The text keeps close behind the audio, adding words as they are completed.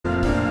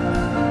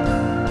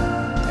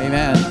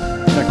Amen.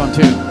 Check 1,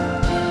 2.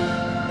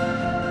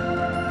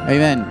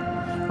 Amen.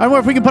 I wonder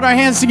if we can put our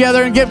hands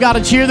together and give God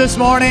a cheer this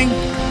morning.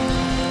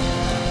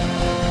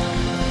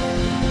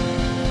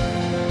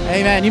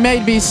 Amen. You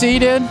may be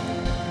seated.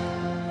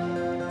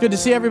 Good to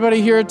see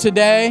everybody here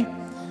today.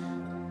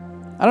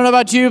 I don't know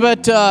about you,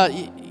 but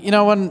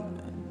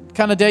when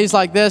kind of days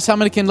like this, how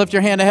many can lift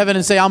your hand to heaven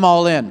and say, I'm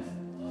all in?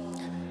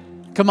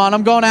 Come on,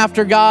 I'm going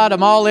after God.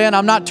 I'm all in.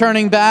 I'm not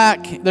turning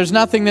back. There's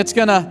nothing that's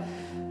going to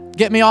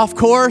get me off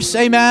course.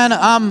 Amen.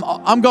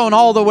 I'm going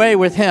all the way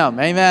with Him.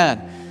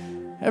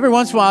 Amen. Every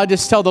once in a while, I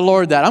just tell the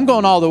Lord that. I'm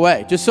going all the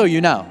way, just so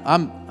you know.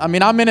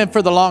 I'm in it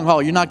for the long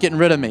haul. You're not getting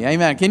rid of me.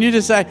 Amen. Can you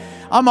just say,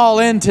 I'm all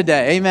in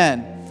today?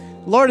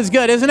 Amen. The Lord is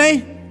good, isn't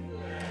He?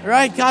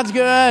 Right? God's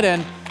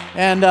good.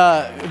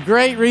 And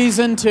great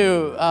reason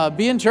to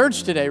be in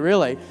church today,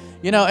 really.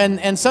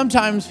 And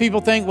sometimes people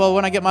think, well,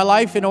 when I get my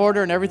life in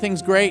order and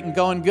everything's great and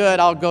going good,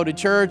 I'll go to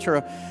church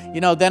or,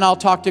 then I'll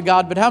talk to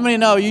God. But how many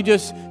know you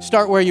just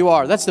start where you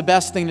are? That's the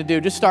best thing to do.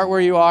 Just start where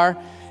you are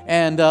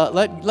and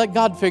let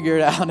God figure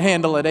it out and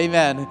handle it.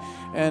 Amen.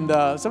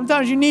 And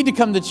sometimes you need to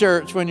come to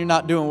church when you're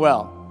not doing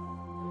well.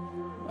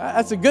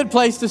 That's a good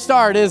place to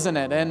start, isn't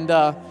it? And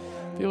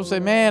people say,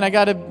 man, I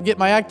got to get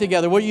my act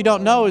together. What you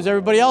don't know is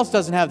everybody else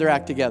doesn't have their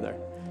act together.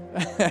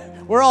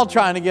 We're all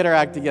trying to get our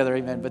act together,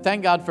 amen. But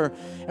thank God for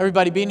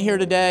everybody being here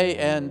today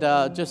and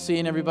just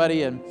seeing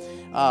everybody. And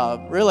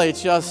really,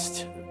 it's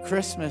just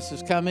Christmas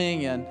is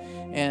coming,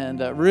 and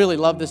really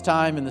love this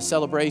time and the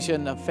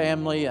celebration of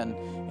family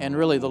and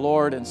really the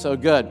Lord, and so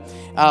good.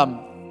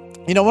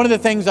 One of the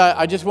things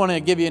I just want to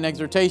give you an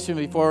exhortation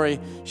before we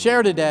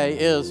share today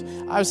is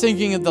I was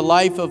thinking of the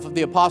life of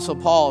the Apostle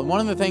Paul. And one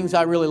of the things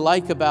I really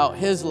like about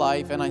his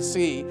life and I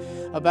see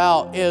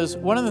about is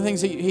one of the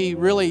things that he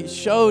really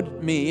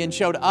showed me and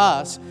showed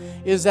us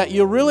is that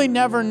you really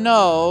never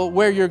know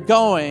where you're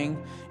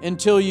going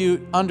until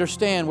you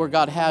understand where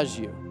God has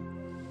you.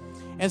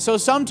 And so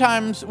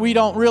sometimes we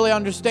don't really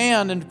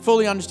understand and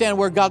fully understand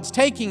where God's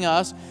taking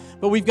us,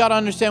 but we've got to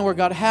understand where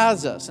God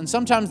has us. And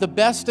sometimes the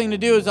best thing to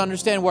do is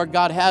understand where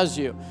God has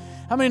you.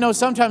 How many know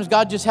sometimes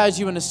God just has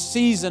you in a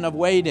season of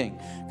waiting?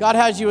 God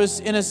has you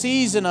in a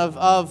season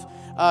of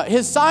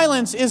His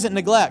silence isn't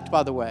neglect,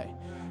 by the way.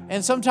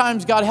 And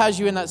sometimes God has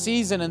you in that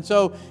season, and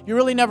so you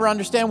really never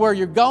understand where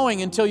you're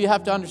going until you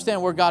have to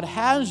understand where God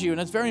has you, and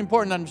it's very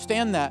important to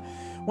understand that.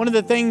 One of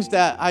the things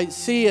that I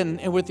see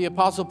with the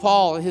Apostle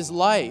Paul, his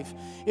life,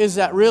 is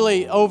that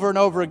really over and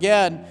over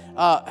again,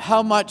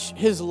 how much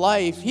his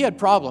life, he had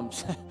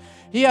problems.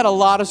 He had a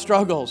lot of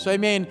struggles. I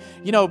mean,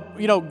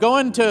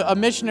 going to a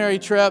missionary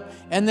trip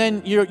and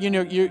then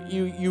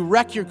you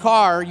wreck your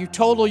car, you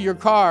total your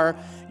car.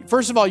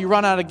 First of all, you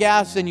run out of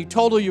gas, then you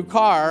total your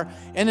car,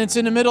 and it's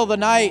in the middle of the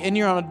night, and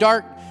you're on a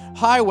dark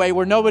highway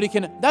where nobody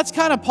can. That's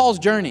kind of Paul's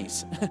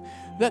journeys.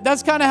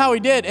 That's kind of how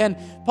he did. And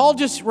Paul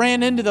just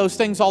ran into those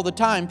things all the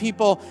time.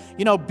 People,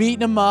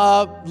 beating him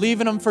up,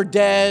 leaving him for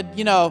dead,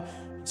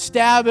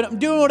 stabbing him,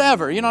 doing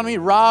whatever,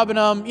 robbing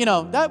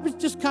him. That was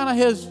just kind of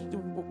his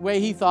way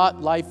he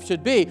thought life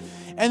should be.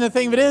 And the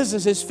thing of it is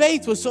his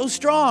faith was so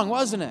strong,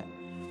 wasn't it?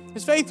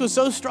 His faith was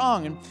so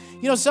strong. And,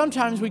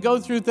 sometimes we go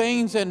through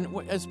things, and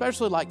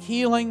especially like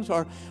healings,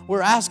 or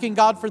we're asking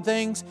God for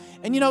things.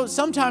 And,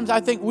 sometimes I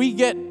think we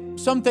get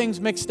some things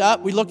mixed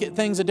up. We look at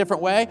things a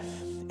different way.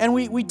 And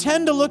we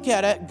tend to look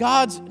at it,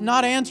 God's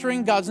not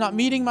answering, God's not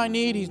meeting my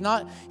need, He's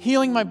not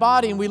healing my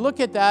body. And we look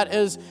at that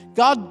as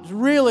God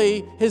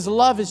really, His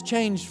love has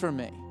changed for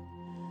me.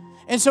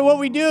 And so what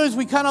we do is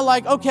we kind of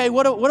like, okay,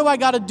 what do I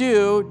got to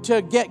do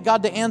to get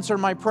God to answer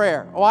my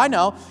prayer? Oh, I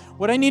know.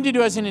 What I need to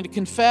do is I need to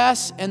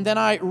confess, and then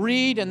I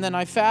read, and then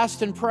I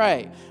fast and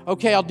pray.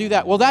 Okay, I'll do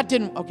that. Well, it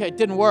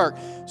didn't work.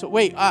 So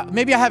wait,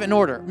 maybe I have it in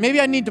order.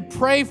 Maybe I need to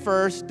pray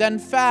first, then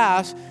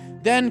fast,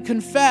 then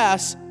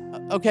confess.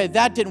 Okay,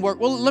 that didn't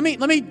work. Well, let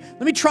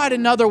me try it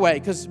another way,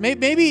 because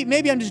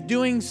maybe I'm just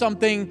doing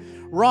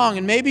something wrong,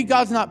 and maybe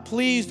God's not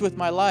pleased with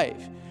my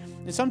life.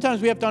 And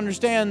sometimes we have to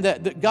understand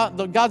that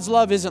God's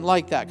love isn't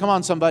like that. Come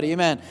on, somebody,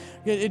 amen.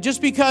 Just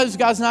because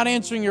God's not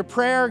answering your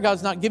prayer,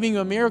 God's not giving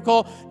you a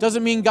miracle,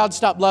 doesn't mean God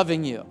stopped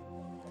loving you.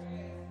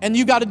 And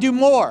you got to do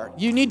more.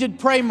 You need to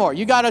pray more.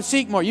 You got to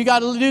seek more. You got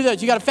to do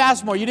this. You got to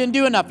fast more. You didn't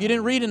do enough. You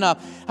didn't read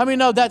enough. How many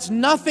know that's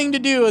nothing to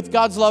do with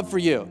God's love for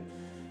you?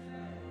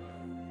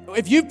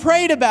 If you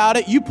prayed about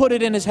it, you put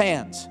it in His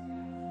hands.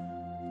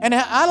 And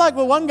I like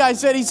what one guy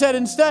said. He said,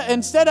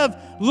 instead of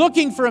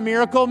looking for a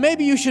miracle,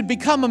 maybe you should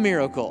become a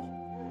miracle.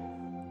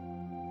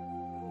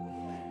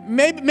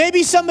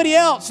 Maybe somebody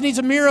else needs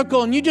a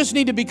miracle, and you just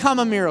need to become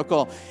a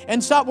miracle.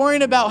 And stop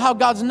worrying about how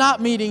God's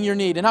not meeting your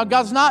need and how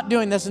God's not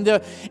doing this and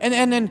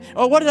then,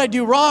 oh, what did I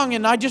do wrong?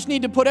 And I just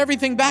need to put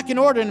everything back in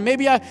order. And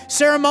maybe I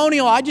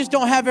just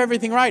don't have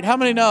everything right. How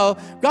many know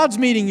God's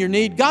meeting your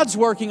need? God's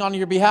working on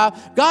your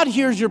behalf. God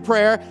hears your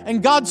prayer,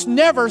 and God's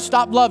never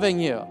stopped loving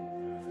you.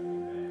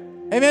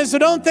 Amen. So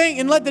don't think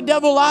and let the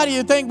devil lie to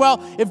you. Think,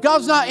 well, if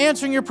God's not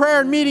answering your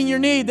prayer and meeting your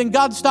need, then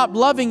God stopped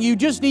loving you. You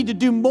just need to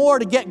do more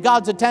to get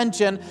God's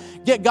attention.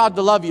 get God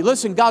to love you.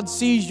 Listen, God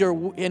sees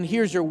your and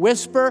hears your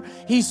whisper.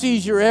 He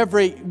sees your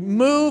every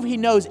move. He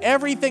knows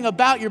everything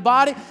about your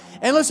body.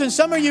 And listen,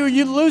 some of you,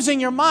 you're losing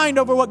your mind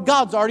over what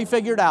God's already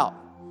figured out.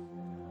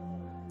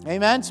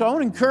 Amen. So I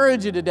want to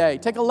encourage you today.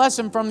 Take a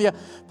lesson from the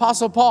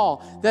Apostle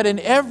Paul that in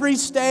every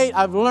state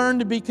I've learned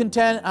to be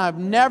content. I've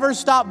never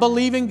stopped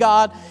believing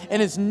God,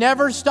 and it's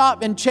never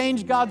stopped and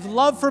changed God's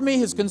love for me,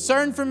 His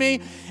concern for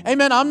me.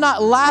 Amen. I'm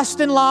not last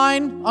in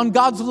line on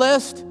God's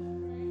list.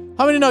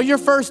 How many know you're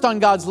first on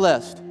God's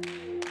list?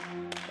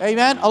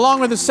 Amen.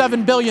 Along with the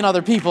 7 billion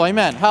other people.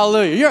 Amen.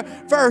 Hallelujah. You're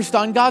first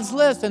on God's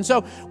list. And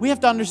so we have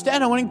to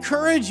understand, I want to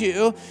encourage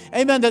you,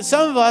 amen, that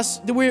some of us,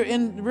 we're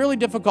in really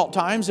difficult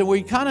times and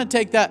we kind of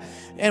take that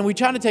and we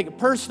try to take it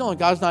personal and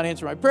God's not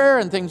answering my prayer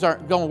and things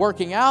aren't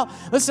working out.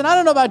 Listen, I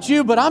don't know about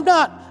you, but I'm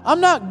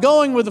not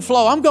going with the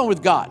flow. I'm going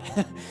with God.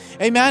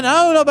 Amen.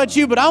 I don't know about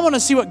you, but I want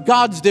to see what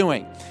God's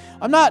doing.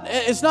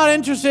 It's not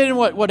interested in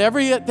what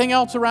everything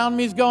else around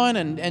me is going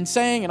and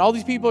saying and all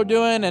these people are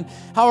doing and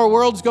how our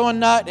world's going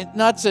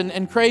nuts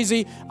and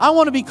crazy. I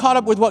want to be caught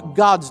up with what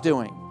God's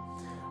doing.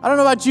 I don't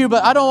know about you,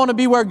 but I don't want to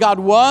be where God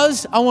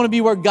was. I want to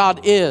be where God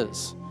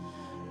is.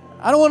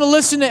 I don't want to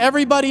listen to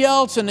everybody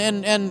else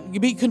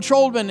and be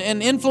controlled and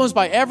influenced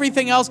by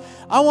everything else.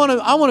 I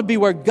want to be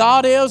where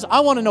God is. I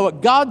want to know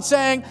what God's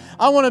saying.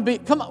 I want to be,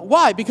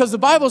 why? Because the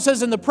Bible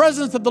says in the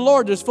presence of the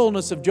Lord there's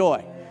fullness of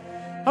joy.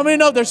 How many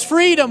know there's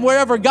freedom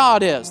wherever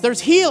God is?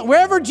 There's healing.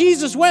 Wherever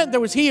Jesus went, there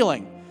was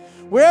healing.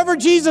 Wherever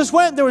Jesus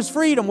went, there was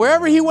freedom.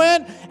 Wherever He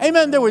went,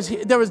 amen, there was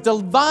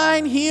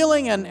divine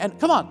healing. And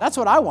come on, that's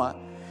what I want.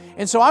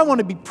 And so I want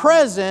to be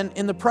present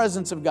in the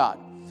presence of God.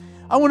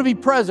 I want to be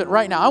present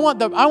right now. I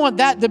want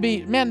that to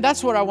be, man,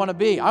 that's what I want to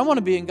be. I want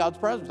to be in God's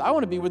presence. I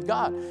want to be with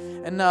God.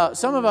 And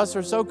some of us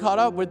are so caught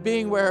up with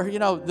being where,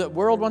 the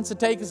world wants to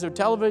take us, or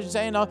television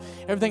saying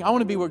everything. I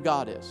want to be where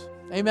God is.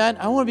 Amen.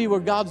 I want to be where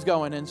God's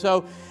going. And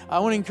so I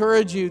want to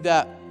encourage you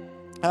that,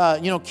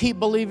 keep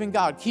believing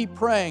God, keep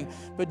praying,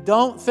 but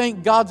don't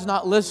think God's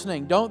not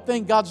listening. Don't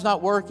think God's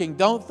not working.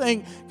 Don't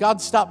think God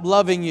stopped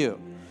loving you.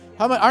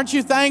 Aren't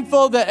you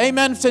thankful that,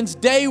 amen, since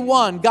day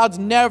one, God's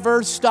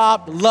never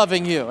stopped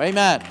loving you?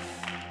 Amen.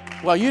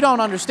 Well, you don't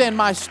understand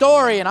my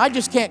story and I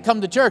just can't come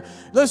to church.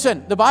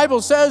 Listen, the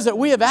Bible says that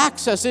we have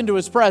access into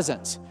His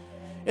presence.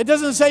 It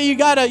doesn't say you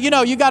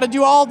gotta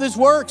do all this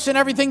works and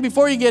everything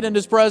before you get into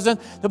His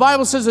presence. The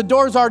Bible says the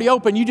door's already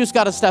open. You just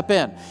got to step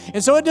in.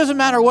 And so it doesn't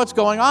matter what's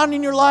going on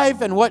in your life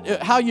and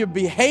how you're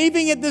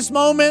behaving at this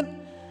moment.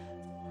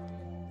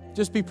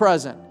 Just be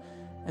present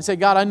and say,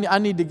 God, I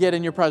need to get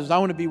in your presence. I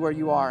want to be where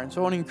you are. And so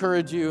I want to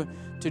encourage you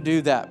to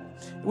do that.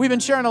 We've been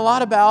sharing a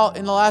lot about,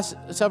 in the last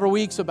several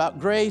weeks, about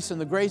grace and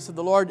the grace of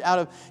the Lord out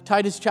of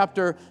Titus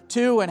chapter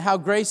 2 and how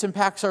grace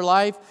impacts our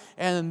life.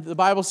 And the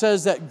Bible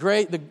says that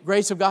the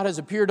grace of God has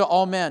appeared to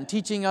all men,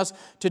 teaching us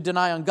to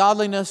deny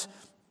ungodliness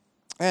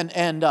and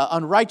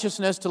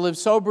unrighteousness, to live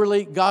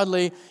soberly,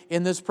 godly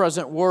in this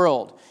present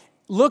world,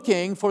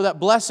 looking for that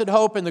blessed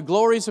hope and the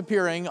glorious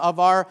appearing of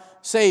our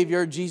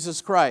Savior,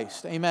 Jesus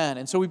Christ. Amen.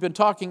 And so we've been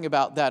talking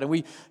about that. And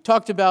we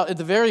talked about, at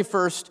the very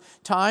first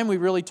time, we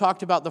really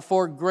talked about the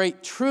 4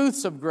 great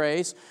truths of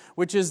grace,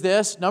 which is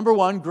this. Number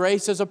 1,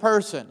 grace is a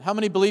person. How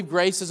many believe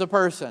grace is a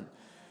person?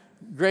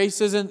 Grace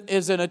isn't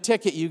a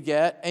ticket you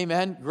get.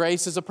 Amen.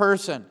 Grace is a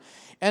person.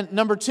 And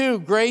number 2,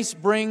 grace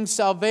brings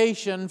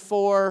salvation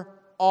for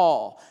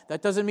all.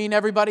 That doesn't mean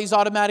everybody's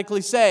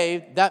automatically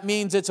saved. That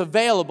means it's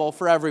available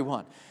for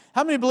everyone.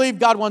 How many believe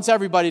God wants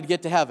everybody to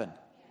get to heaven?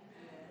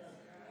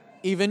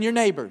 Even your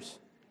neighbors.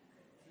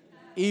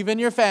 Even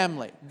your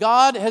family.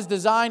 God has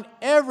designed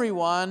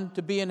everyone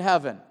to be in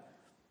heaven.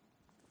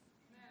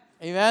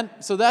 Amen?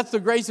 So that's the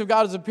grace of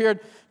God has appeared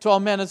to all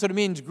men. That's what it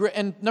means.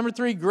 And number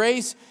 3,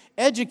 grace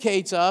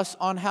educates us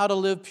on how to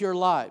live pure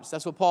lives.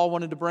 That's what Paul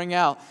wanted to bring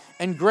out.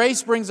 And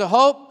grace brings a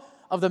hope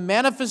of the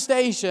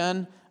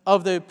manifestation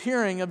of the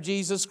appearing of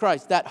Jesus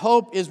Christ. That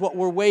hope is what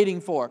we're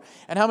waiting for.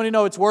 And how many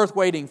know it's worth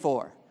waiting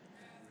for?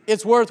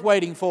 It's worth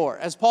waiting for.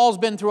 As Paul's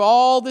been through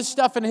all this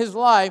stuff in his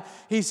life,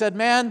 he said,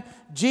 man,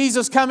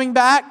 Jesus coming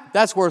back,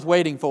 that's worth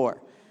waiting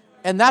for.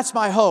 And that's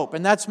my hope,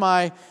 and that's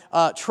my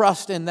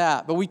trust in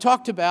that. But we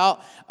talked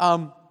about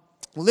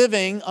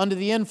living under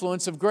the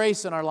influence of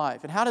grace in our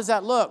life. And how does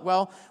that look?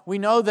 Well, we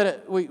know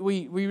that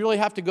we really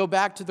have to go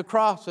back to the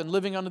cross and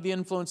living under the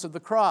influence of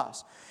the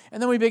cross.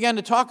 And then we began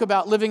to talk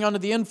about living under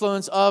the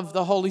influence of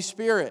the Holy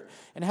Spirit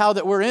and how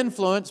that we're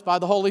influenced by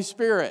the Holy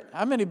Spirit.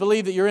 How many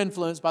believe that you're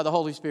influenced by the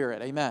Holy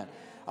Spirit? Amen.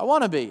 I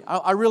want to be.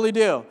 I really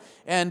do.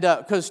 And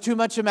because too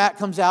much of that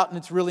comes out and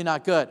it's really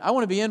not good. I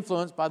want to be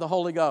influenced by the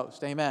Holy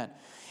Ghost. Amen.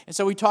 And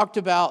so we talked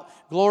about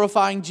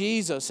glorifying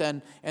Jesus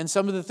and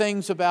some of the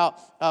things about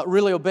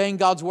really obeying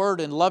God's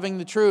word and loving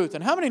the truth.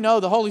 And how many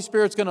know the Holy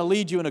Spirit's going to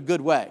lead you in a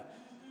good way?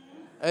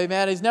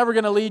 Amen. He's never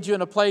going to lead you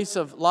in a place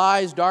of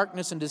lies,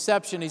 darkness, and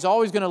deception. He's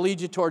always going to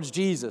lead you towards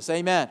Jesus.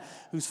 Amen.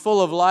 Who's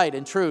full of light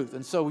and truth.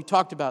 And so we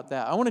talked about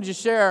that. I want to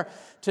just share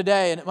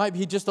today, and it might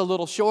be just a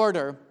little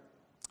shorter,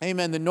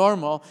 amen, than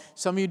normal.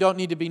 Some of you don't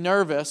need to be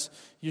nervous.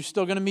 You're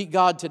still going to meet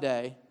God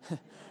today.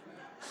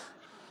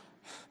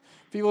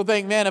 People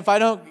think, man, if I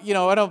don't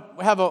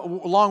have a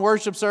long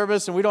worship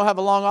service and we don't have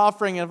a long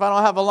offering and if I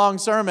don't have a long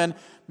sermon,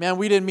 man,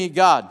 we didn't meet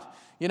God.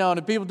 And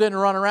if people didn't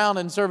run around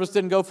and service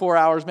didn't go 4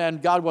 hours, man,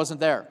 God wasn't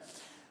there.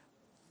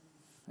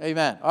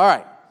 Amen. All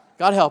right.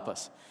 God help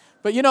us.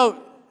 But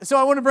so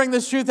I want to bring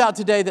this truth out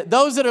today that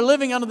those that are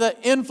living under the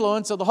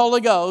influence of the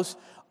Holy Ghost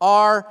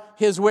are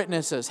His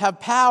witnesses, have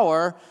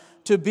power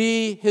to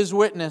be His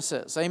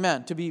witnesses.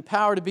 Amen. To be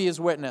power to be His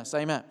witness.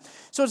 Amen.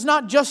 So it's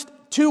not just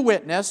to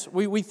witness.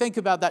 We think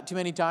about that too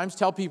many times,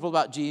 tell people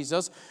about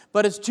Jesus,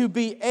 but it's to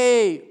be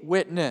a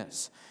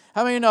witness.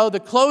 How many know the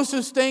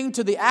closest thing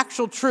to the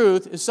actual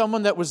truth is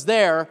someone that was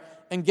there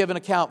and give an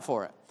account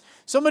for it?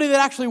 Somebody that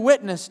actually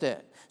witnessed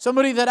it.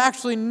 Somebody that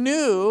actually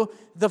knew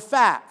the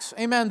facts.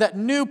 Amen. That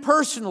knew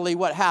personally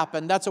what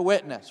happened. That's a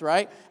witness,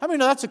 right? How many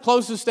know that's the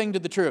closest thing to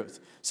the truth?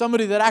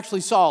 Somebody that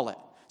actually saw it.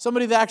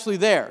 Somebody that actually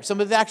there.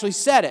 Somebody that actually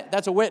said it.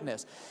 That's a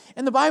witness.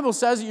 And the Bible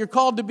says that you're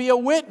called to be a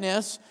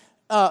witness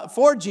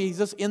for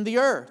Jesus in the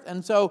earth.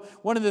 And so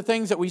one of the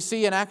things that we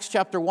see in Acts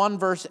chapter 1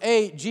 verse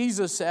 8,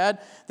 Jesus said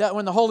that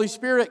when the Holy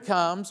Spirit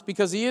comes,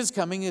 because He is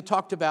coming, He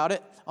talked about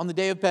it on the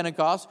day of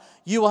Pentecost,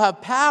 you will have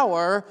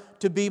power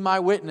to be my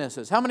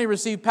witnesses. How many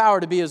receive power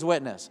to be His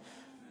witness?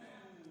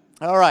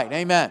 All right,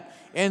 amen.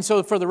 And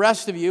so for the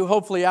rest of you,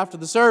 hopefully after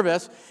the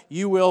service,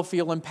 you will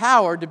feel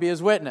empowered to be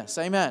His witness.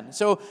 Amen.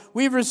 So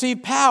we've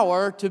received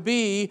power to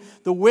be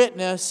the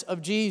witness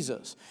of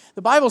Jesus.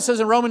 The Bible says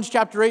in Romans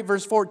chapter 8,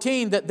 verse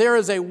 14, that there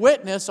is a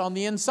witness on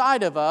the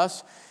inside of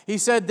us. He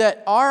said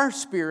that our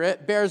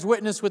spirit bears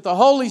witness with the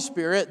Holy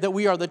Spirit that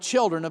we are the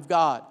children of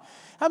God.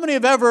 How many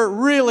have ever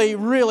really,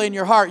 really in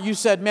your heart, you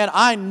said, man,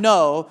 I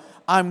know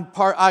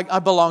I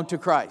belong to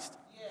Christ?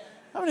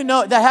 How many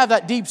know that have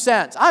that deep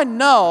sense? I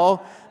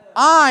know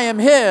I am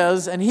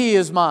His and He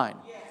is mine.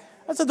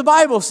 That's what the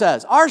Bible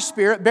says. Our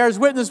spirit bears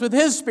witness with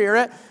His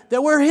spirit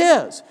that we're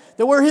His,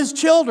 that we're His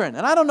children.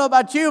 And I don't know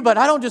about you, but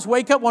I don't just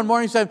wake up one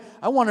morning and say,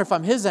 I wonder if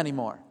I'm His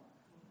anymore.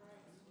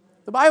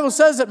 The Bible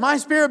says that my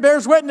spirit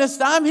bears witness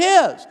that I'm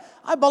His.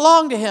 I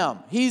belong to Him.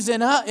 He's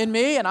in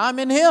me and I'm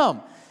in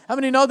Him. How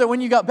many know that when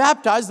you got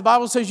baptized, the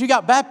Bible says you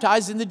got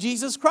baptized into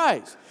Jesus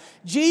Christ?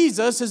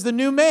 Jesus is the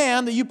new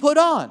man that you put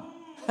on.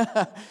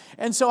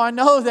 And so I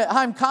know that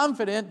I'm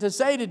confident to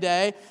say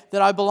today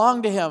that I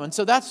belong to Him. And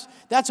so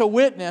that's a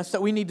witness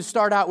that we need to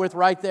start out with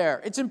right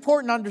there. It's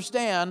important to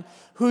understand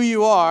who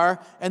you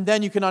are, and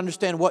then you can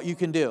understand what you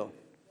can do.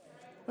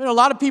 A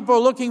lot of people are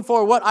looking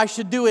for what I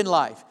should do in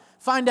life.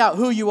 Find out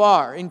who you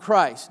are in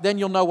Christ, then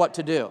you'll know what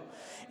to do.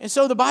 And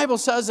so the Bible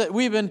says that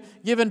we've been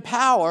given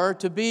power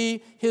to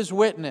be His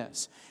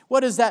witness.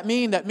 What does that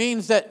mean? That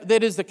means that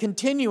is the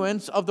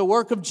continuance of the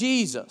work of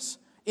Jesus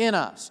in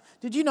us.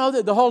 Did you know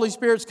that the Holy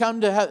Spirit's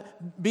come to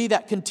be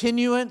that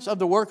continuance of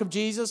the work of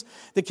Jesus?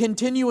 The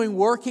continuing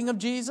working of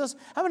Jesus?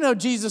 How many know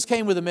Jesus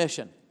came with a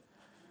mission?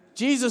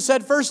 Jesus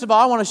said, first of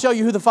all, I want to show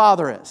you who the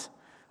Father is.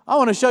 I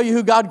want to show you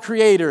who God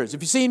Creator is.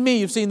 If you've seen me,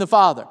 you've seen the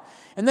Father.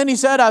 And then He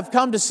said, I've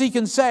come to seek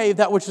and save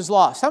that which is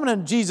lost. How many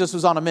know Jesus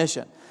was on a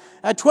mission?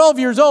 At 12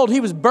 years old, He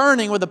was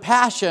burning with a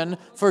passion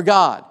for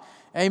God.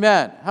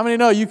 Amen. How many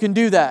know you can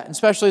do that?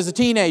 Especially as a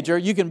teenager,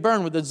 you can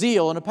burn with a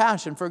zeal and a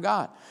passion for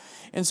God.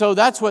 And so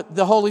that's what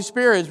the Holy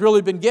Spirit has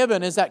really been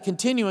given, is that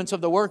continuance of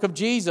the work of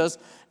Jesus,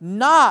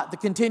 not the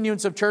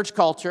continuance of church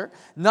culture,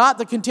 not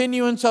the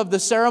continuance of the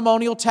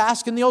ceremonial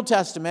task in the Old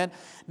Testament,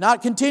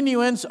 not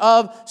continuance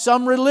of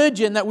some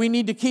religion that we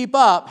need to keep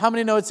up. How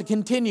many know it's a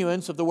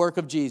continuance of the work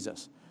of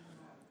Jesus?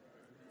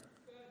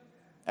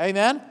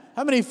 Amen?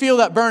 How many feel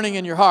that burning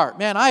in your heart?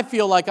 Man, I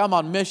feel like I'm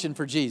on mission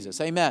for Jesus.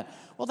 Amen.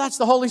 Well, that's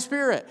the Holy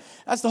Spirit.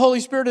 That's the Holy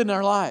Spirit in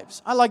our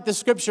lives. I like the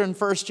scripture in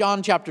 1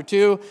 John chapter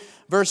 2,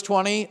 verse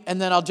 20,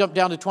 and then I'll jump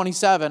down to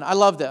 27. I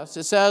love this.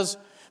 It says,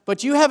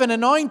 but you have an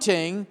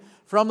anointing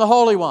from the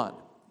Holy One.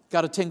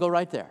 Got a tingle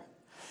right there.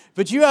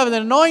 But you have an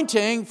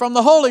anointing from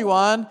the Holy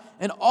One,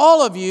 and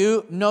all of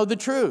you know the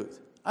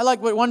truth. I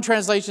like what one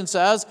translation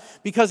says,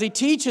 because He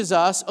teaches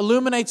us,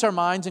 illuminates our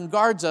minds, and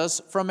guards us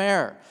from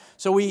error.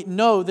 So we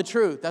know the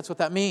truth. That's what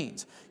that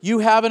means. You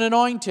have an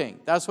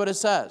anointing. That's what it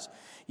says.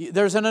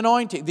 There's an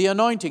anointing, the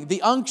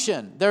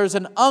unction. There's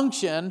an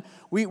unction.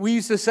 We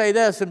used to say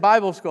this in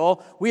Bible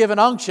school. We have an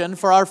unction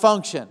for our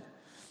function.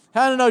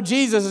 How do you know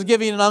Jesus is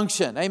giving an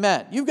unction?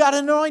 Amen. You've got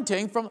an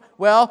anointing from,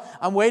 well,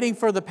 I'm waiting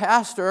for the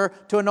pastor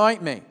to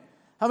anoint me.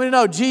 How many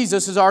know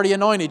Jesus has already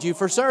anointed you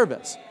for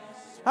service?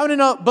 How many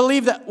know,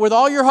 believe that with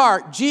all your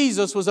heart,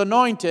 Jesus was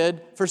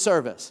anointed for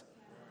service?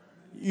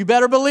 You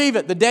better believe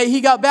it. The day He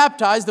got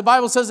baptized, the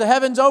Bible says the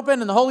heavens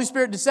opened and the Holy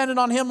Spirit descended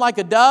on Him like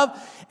a dove,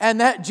 and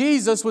that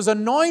Jesus was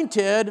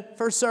anointed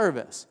for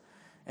service.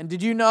 And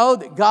did you know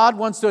that God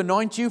wants to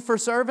anoint you for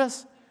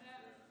service?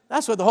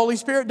 That's what the Holy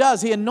Spirit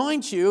does. He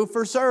anoints you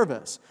for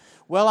service.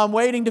 Well, I'm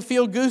waiting to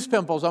feel goose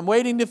pimples. I'm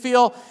waiting to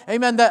feel,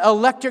 amen, that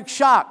electric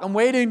shock. I'm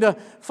waiting to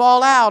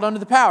fall out under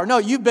the power. No,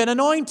 you've been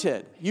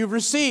anointed. You've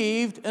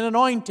received an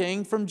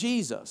anointing from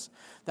Jesus.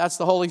 That's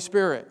the Holy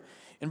Spirit.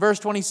 In verse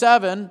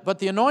 27, but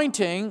the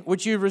anointing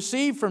which you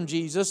received from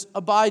Jesus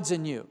abides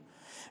in you.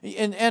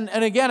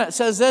 And again, it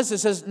says this. It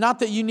says, not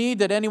that you need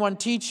that anyone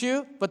teach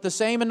you, but the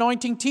same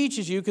anointing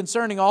teaches you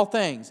concerning all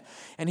things.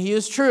 And He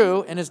is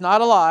true and is not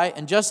a lie.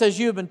 And just as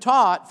you have been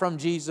taught from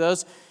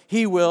Jesus,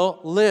 He will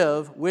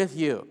live with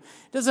you.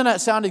 Doesn't that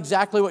sound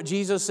exactly what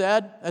Jesus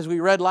said, as we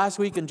read last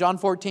week in John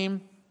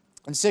 14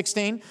 and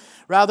 16,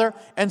 rather?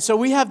 And so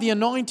we have the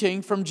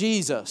anointing from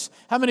Jesus.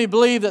 How many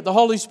believe that the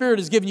Holy Spirit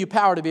has given you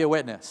power to be a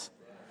witness?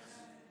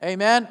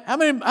 Amen. How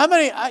many,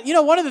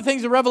 one of the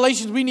things in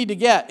Revelations we need to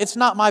get, it's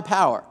not my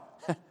power.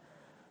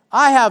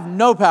 I have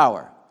no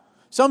power.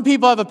 Some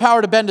people have a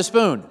power to bend a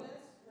spoon.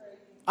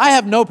 I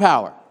have no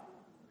power.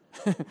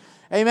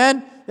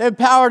 Amen. They have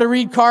power to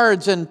read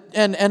cards and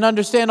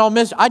understand all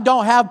mystery. I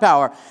don't have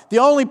power. The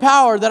only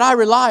power that I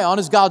rely on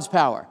is God's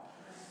power.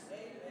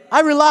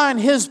 I rely on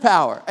His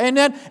power. And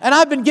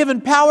I've been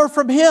given power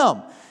from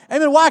Him.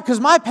 Amen. Why? Because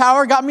my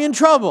power got me in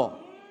trouble.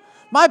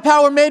 My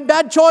power made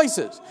bad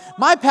choices.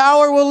 My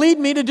power will lead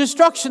me to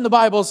destruction, the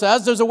Bible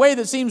says. There's a way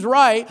that seems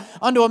right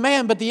unto a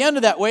man, but the end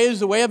of that way is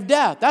the way of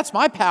death. That's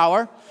my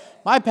power.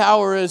 My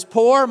power is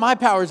poor. My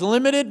power is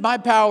limited. My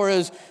power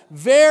is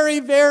very,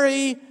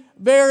 very,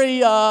 very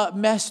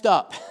messed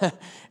up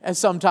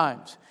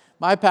sometimes.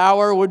 My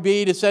power would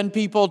be to send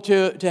people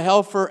to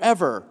hell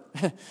forever.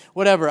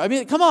 Whatever. I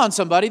mean, come on,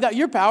 somebody.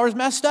 Your power is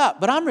messed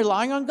up, but I'm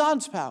relying on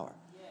God's power.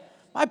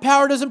 My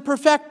power doesn't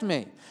perfect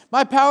me.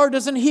 My power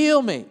doesn't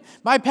heal me.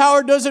 My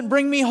power doesn't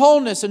bring me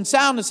wholeness and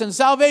soundness and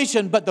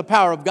salvation, but the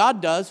power of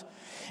God does.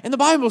 And the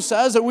Bible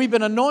says that we've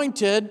been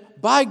anointed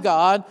by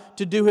God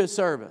to do His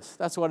service.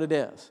 That's what it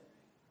is.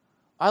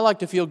 I like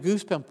to feel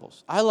goose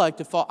pimples. I like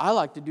to fall. I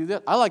like to do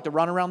this. I like to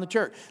run around the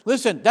church.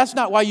 Listen, that's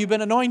not why you've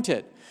been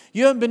anointed.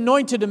 You haven't been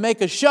anointed to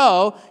make a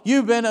show.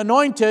 You've been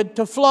anointed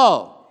to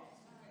flow.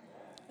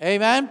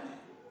 Amen?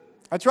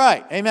 That's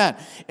right. Amen.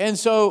 And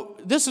so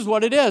this is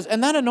what it is.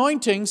 And that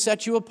anointing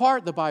sets you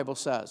apart, the Bible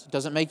says.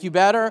 Does it make you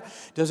better?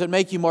 Does it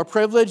make you more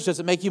privileged?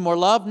 Does it make you more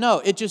loved? No.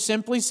 It just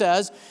simply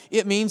says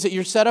it means that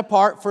you're set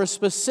apart for a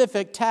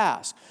specific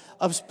task,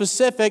 a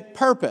specific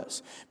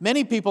purpose.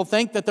 Many people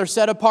think that they're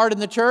set apart in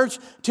the church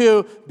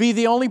to be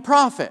the only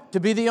prophet, to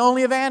be the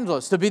only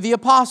evangelist, to be the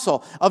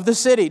apostle of the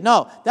city.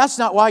 No, that's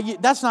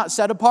not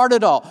set apart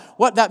at all.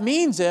 What that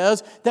means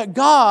is that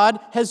God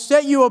has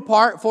set you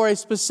apart for a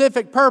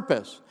specific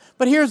purpose.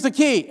 But here's the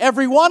key.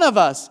 Every one of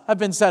us have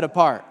been set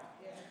apart.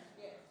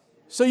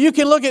 So you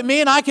can look at me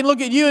and I can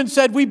look at you and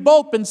said, we've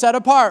both been set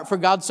apart for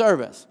God's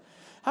service.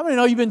 How many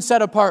know you've been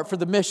set apart for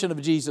the mission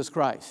of Jesus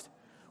Christ?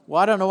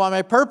 Well, I don't know what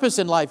my purpose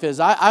in life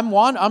is.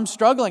 I'm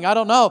struggling. I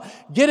don't know.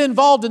 Get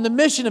involved in the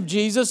mission of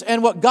Jesus,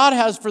 and what God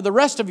has for the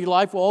rest of your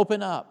life will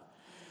open up.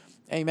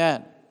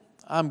 Amen.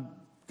 I'm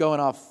going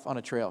off on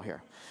a trail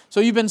here. So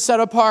you've been set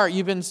apart.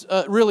 You've been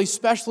really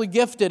specially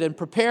gifted and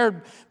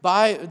prepared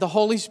by the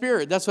Holy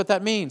Spirit. That's what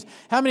that means.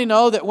 How many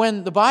know that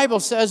when the Bible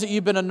says that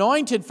you've been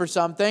anointed for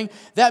something,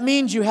 that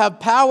means you have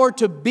power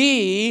to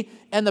be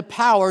and the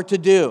power to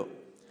do?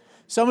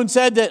 Someone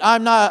said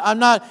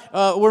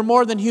that we're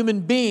more than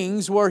human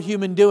beings, we're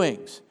human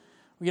doings.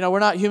 We're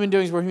not human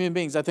doings, we're human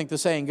beings, I think the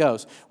saying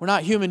goes. We're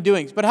not human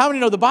doings. But how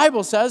many know the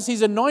Bible says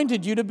He's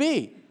anointed you to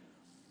be?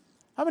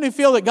 How many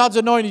feel that God's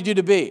anointed you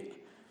to be?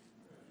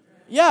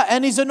 Yeah,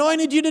 and He's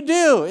anointed you to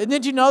do. And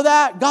did you know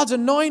that? God's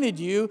anointed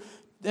you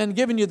and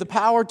given you the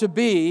power to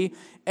be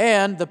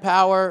and the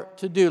power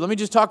to do. Let me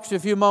just talk to you a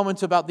few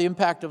moments about the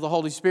impact of the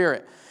Holy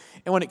Spirit.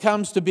 And when it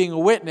comes to being a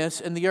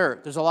witness in the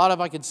earth, there's a lot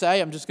I could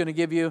say. I'm just going to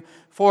give you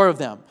 4 of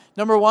them.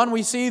 Number 1,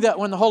 we see that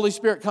when the Holy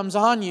Spirit comes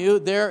on you,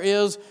 there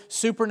is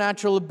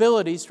supernatural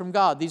abilities from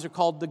God. These are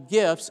called the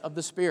gifts of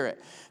the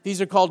Spirit. These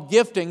are called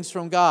giftings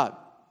from God.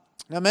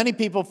 Now, many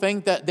people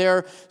think that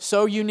they're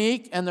so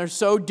unique and they're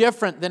so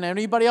different than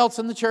anybody else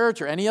in the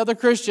church or any other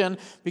Christian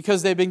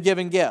because they've been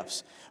given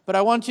gifts. But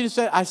I want you to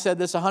say, I said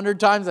this 100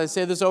 times, I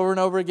say this over and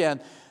over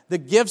again. The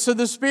gifts of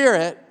the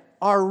Spirit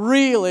are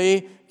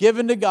really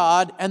given to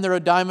God, and they're a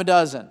dime a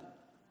dozen.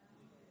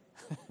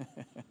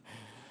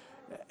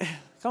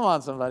 Come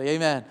on, somebody.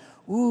 Amen.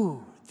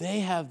 Ooh,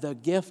 they have the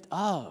gift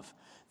of.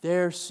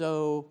 They're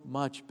so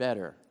much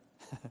better.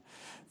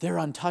 They're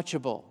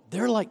untouchable.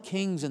 They're like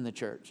kings in the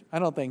church. I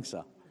don't think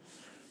so.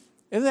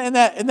 Isn't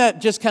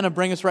that just kind of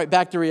bring us right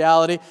back to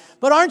reality?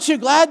 But aren't you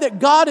glad that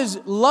God has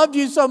loved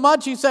you so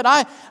much? He said,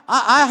 I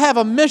have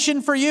a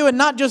mission for you, and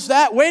not just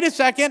that. Wait a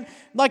second,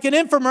 like an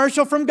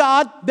infomercial from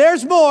God.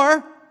 There's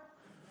more.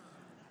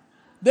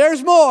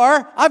 There's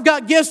more. I've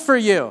got gifts for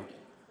you.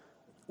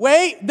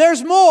 Wait,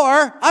 there's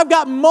more. I've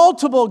got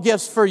multiple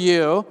gifts for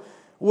you.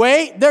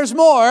 Wait, there's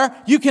more.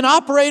 You can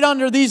operate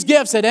under these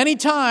gifts at any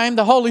time.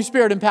 The Holy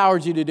Spirit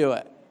empowers you to do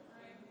it.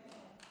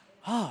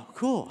 Oh,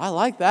 cool. I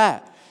like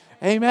that.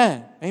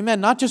 Amen. Amen.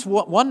 Not just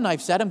one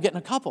knife set. I'm getting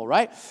a couple,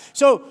 right?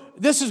 So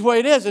this is what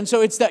it is. And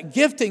so it's that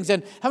giftings.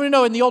 And how many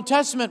know in the Old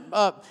Testament,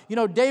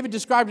 David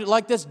described it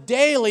like this.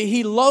 Daily,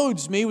 He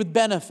loads me with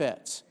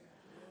benefits.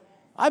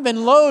 I've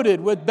been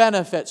loaded with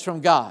benefits from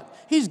God.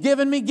 He's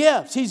given me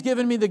gifts. He's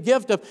given me the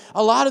gift of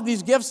a lot of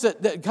these gifts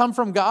that come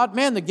from God.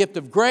 Man, the gift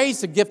of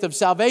grace, the gift of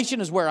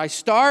salvation is where I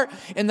start.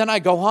 And then I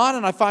go on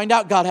and I find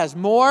out God has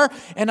more.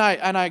 And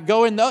I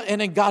go in, and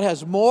then God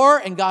has more,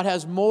 and God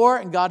has more,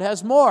 and God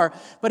has more.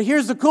 But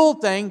here's the cool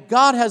thing.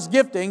 God has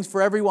giftings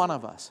for every one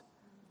of us.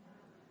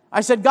 I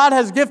said, God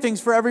has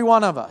giftings for every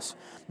one of us.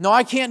 No,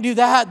 I can't do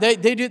that. They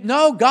do.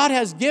 No, God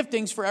has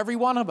giftings for every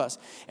one of us.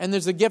 And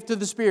there's the gift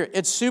of the Spirit.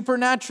 It's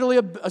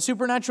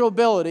supernatural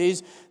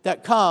abilities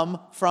that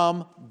come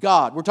from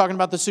God. We're talking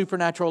about the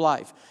supernatural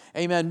life.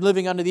 Amen.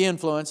 Living under the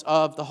influence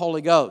of the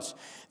Holy Ghost.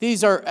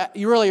 These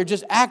really are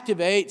just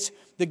activates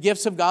the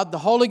gifts of God. The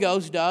Holy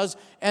Ghost does.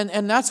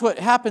 And that's what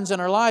happens in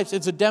our lives.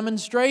 It's a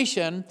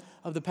demonstration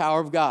of the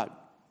power of God.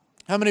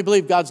 How many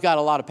believe God's got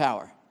a lot of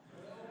power?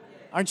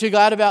 Aren't you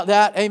glad about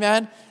that?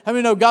 Amen. How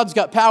many know God's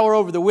got power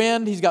over the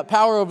wind? He's got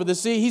power over the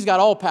sea. He's got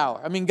all power.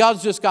 I mean,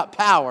 God's just got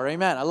power.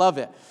 Amen. I love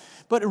it.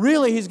 But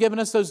really, He's given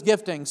us those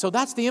giftings. So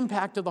that's the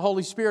impact of the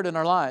Holy Spirit in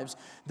our lives,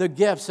 the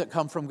gifts that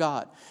come from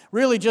God.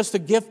 Really just the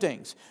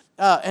giftings.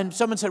 And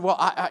someone said, well,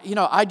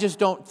 I just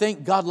don't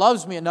think God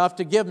loves me enough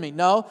to give me.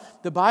 No,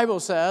 the Bible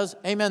says,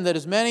 amen, that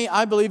as many,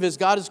 I believe, as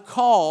God is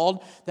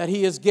called, that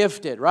He is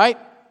gifted, right?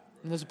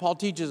 And this is what Paul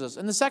teaches us.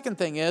 And the second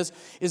thing is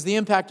the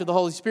impact of the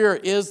Holy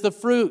Spirit is the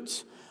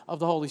fruits of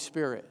the Holy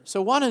Spirit.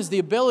 So one is the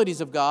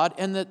abilities of God,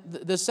 and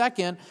the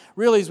second,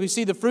 really, as we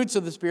see the fruits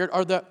of the Spirit,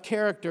 are the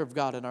character of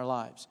God in our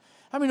lives.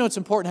 How many know it's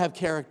important to have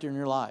character in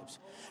your lives?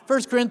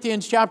 1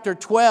 Corinthians chapter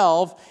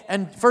 12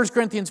 and 1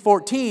 Corinthians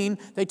 14,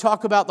 they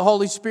talk about the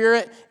Holy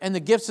Spirit and the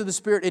gifts of the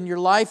Spirit in your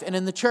life and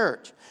in the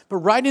church. But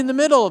right in the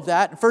middle of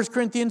that, in 1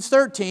 Corinthians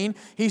 13,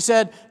 he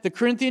said, the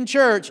Corinthian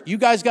church, you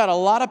guys got a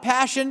lot of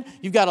passion,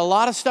 you've got a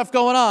lot of stuff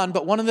going on,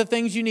 but one of the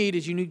things you need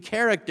is you need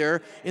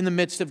character in the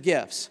midst of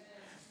gifts.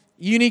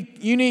 You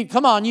need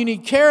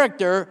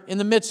character in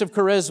the midst of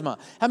charisma.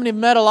 How many have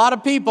met a lot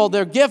of people,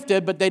 they're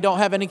gifted, but they don't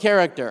have any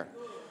character?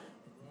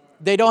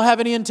 They don't have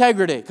any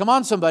integrity. Come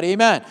on, somebody,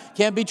 amen.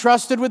 Can't be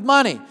trusted with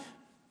money.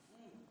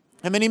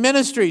 How many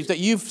ministries that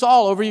you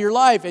saw over your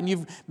life and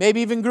you've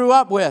maybe even grew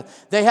up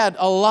with, they had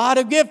a lot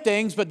of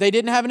giftings, but they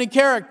didn't have any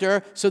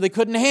character, so they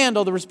couldn't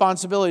handle the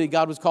responsibility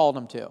God was calling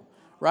them to,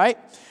 right?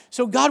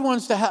 So God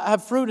wants to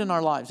have fruit in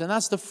our lives, and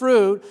that's the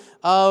fruit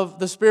of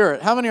the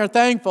Spirit. How many are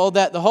thankful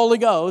that the Holy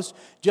Ghost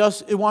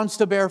it wants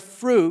to bear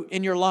fruit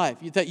in your life,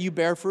 that you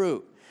bear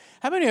fruit?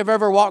 How many have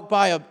ever walked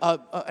by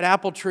an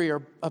apple tree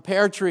or a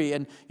pear tree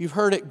and you've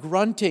heard it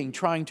grunting,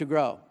 trying to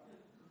grow?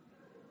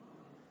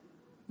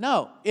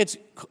 No, it's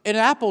an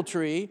apple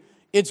tree.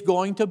 It's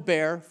going to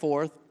bear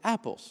forth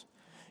apples.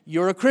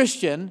 You're a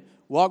Christian,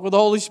 walk with the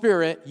Holy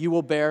Spirit, you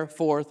will bear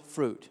forth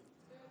fruit.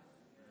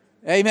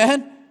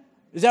 Amen?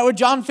 Is that what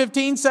John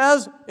 15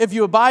 says? If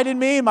you abide in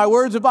me, my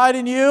words abide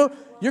in you,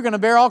 you're going to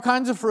bear all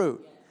kinds of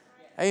fruit.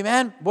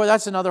 Amen? Boy,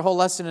 that's another whole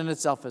lesson in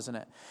itself, isn't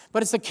it?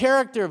 But it's the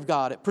character of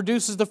God. It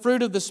produces the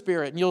fruit of the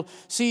Spirit. And you'll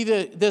see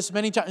this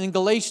many times in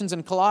Galatians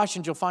and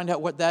Colossians. You'll find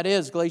out what that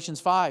is, Galatians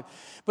 5.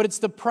 But it's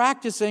the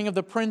practicing of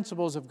the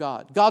principles of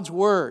God, God's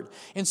Word.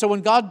 And so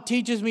when God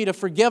teaches me to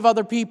forgive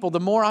other people,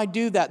 the more I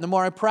do that, the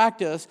more I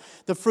practice,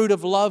 the fruit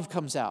of love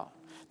comes out.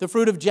 The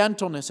fruit of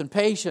gentleness and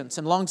patience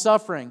and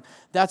long-suffering.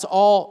 That's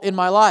all in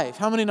my life.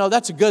 How many know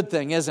that's a good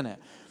thing, isn't it?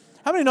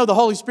 How many know the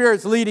Holy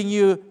Spirit's leading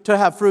you to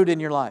have fruit in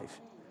your life?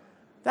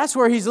 That's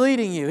where He's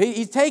leading you.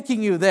 He's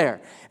taking you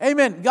there.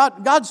 Amen.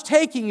 God's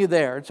taking you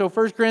there. And so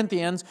 1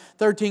 Corinthians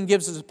 13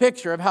 gives us a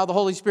picture of how the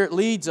Holy Spirit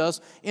leads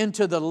us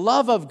into the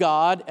love of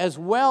God as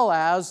well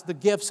as the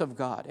gifts of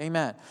God.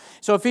 Amen.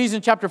 So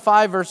Ephesians chapter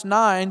 5 verse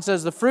 9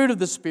 says the fruit of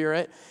the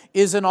Spirit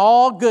is in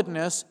all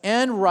goodness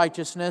and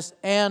righteousness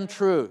and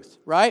truth.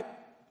 Right?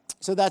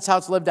 So that's how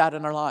it's lived out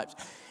in our lives.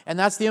 And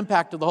that's the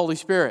impact of the Holy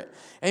Spirit.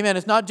 Amen.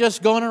 It's not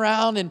just going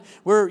around and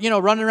we're,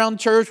 running around the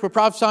church. We're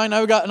prophesying.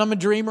 And I'm a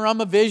dreamer.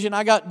 I'm a vision.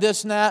 I got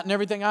this and that and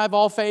everything. I have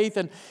all faith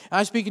and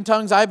I speak in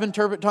tongues. I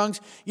interpret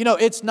tongues.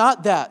 It's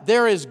not that.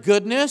 There is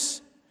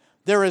goodness,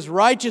 there is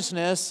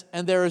righteousness,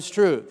 and there is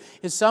truth.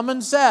 If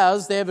someone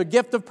says they have a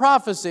gift of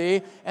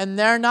prophecy and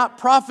they're not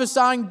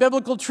prophesying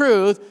biblical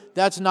truth,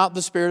 that's not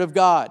the Spirit of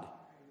God.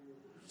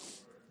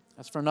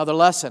 That's for another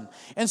lesson.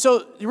 And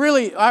so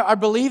really, I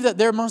believe that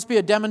there must be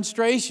a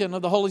demonstration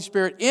of the Holy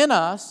Spirit in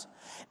us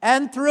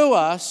and through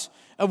us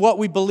of what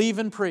we believe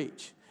and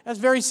preach. That's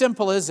very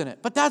simple, isn't it?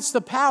 But that's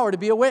the power to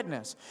be a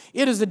witness.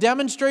 It is the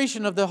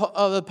demonstration of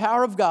the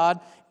power of God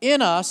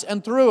in us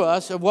and through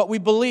us of what we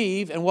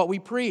believe and what we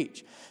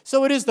preach.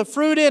 So it is the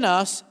fruit in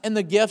us and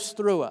the gifts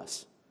through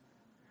us.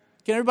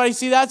 Can everybody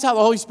see that's how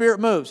the Holy Spirit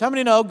moves? How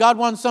many know God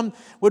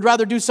would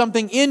rather do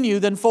something in you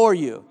than for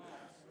you?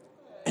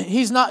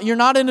 You're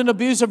not in an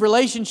abusive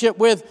relationship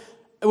with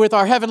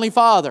our Heavenly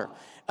Father.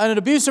 An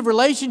abusive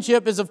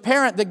relationship is a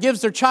parent that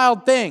gives their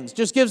child things,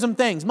 just gives them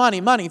things,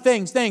 money,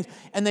 things,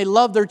 and they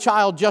love their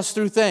child just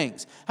through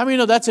things. How many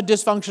know that's a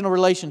dysfunctional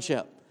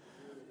relationship?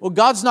 Well,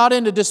 God's not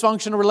into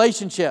dysfunctional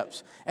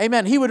relationships.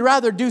 Amen. He would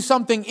rather do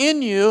something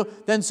in you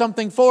than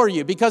something for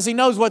you because He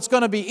knows what's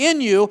going to be in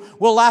you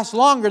will last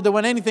longer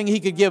than anything He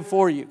could give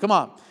for you. Come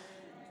on.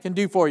 Can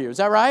do for you. Is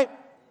that right?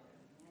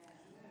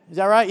 Is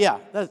that right? Yeah,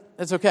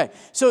 that's okay.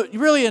 So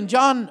really in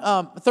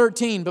John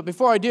 13, but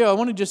before I do, I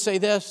want to just say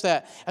this,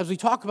 that as we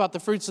talk about the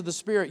fruits of the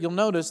Spirit, you'll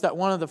notice that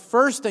one of the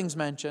first things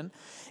mentioned,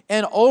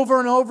 and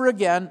over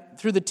again,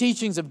 through the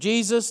teachings of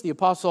Jesus, the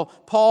Apostle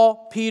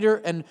Paul, Peter,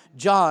 and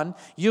John,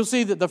 you'll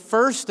see that the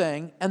first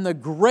thing and the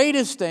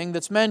greatest thing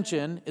that's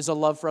mentioned is a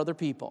love for other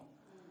people.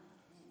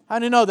 How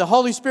do you know the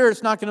Holy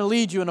Spirit's not going to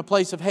lead you in a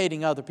place of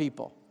hating other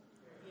people?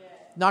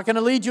 Not going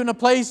to lead you in a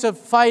place of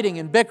fighting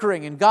and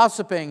bickering and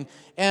gossiping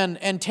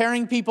and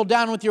tearing people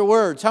down with your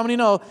words. How many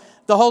know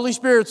the Holy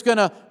Spirit's going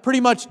to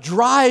pretty much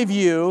drive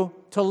you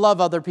to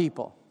love other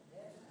people?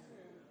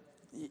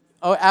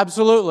 Oh,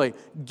 absolutely.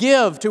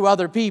 Give to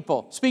other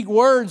people. Speak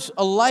words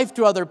of life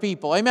to other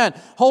people. Amen.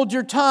 Hold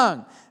your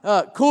tongue.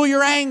 Cool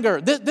your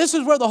anger. This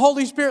is where the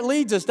Holy Spirit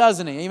leads us,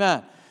 doesn't He?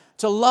 Amen.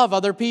 To love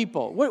other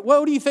people.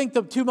 What do you think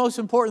the two most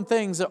important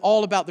things are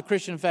all about the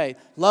Christian faith?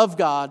 Love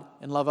God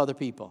and love other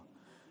people.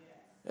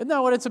 Isn't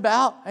that what it's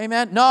about?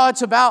 Amen. No,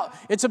 it's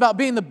about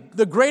being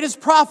the greatest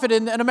prophet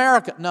in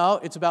America. No,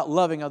 it's about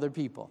loving other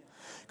people.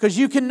 Because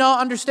you can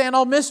understand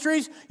all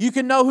mysteries. You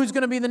can know who's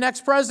going to be the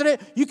next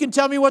president. You can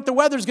tell me what the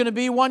weather's going to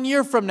be 1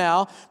 year from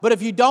now. But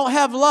if you don't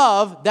have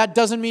love, that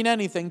doesn't mean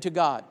anything to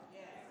God.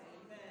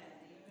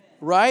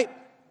 Right?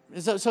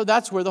 So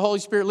that's where the Holy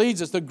Spirit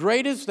leads us. The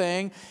greatest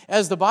thing,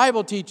 as the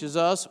Bible teaches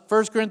us,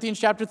 1 Corinthians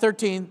chapter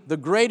 13, the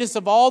greatest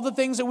of all the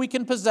things that we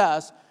can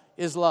possess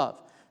is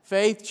love.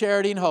 Faith,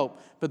 charity, and hope.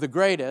 But the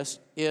greatest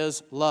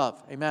is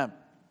love. Amen.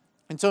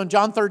 And so in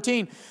John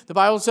 13, the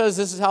Bible says,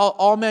 this is how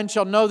all men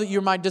shall know that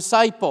you're my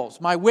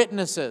disciples, my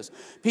witnesses,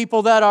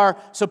 people that are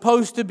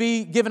supposed to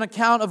be given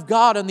account of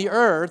God on the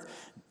earth,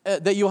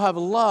 that you'll have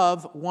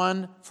love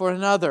one for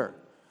another.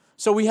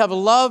 So we have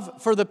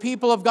love for the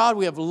people of God,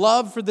 we have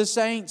love for the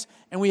saints,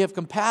 and we have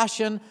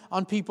compassion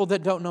on people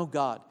that don't know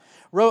God.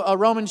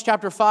 Romans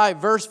chapter 5,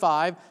 verse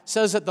 5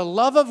 says that the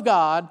love of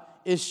God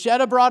is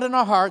shed abroad in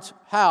our hearts.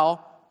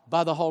 How?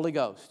 By the Holy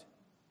Ghost.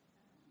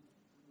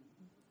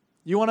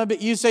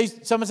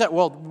 Someone said,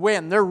 well,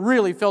 when? They're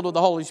really filled with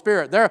the Holy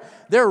Spirit.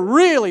 They're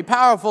really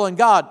powerful in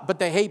God, but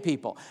they hate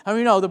people. I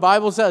mean, the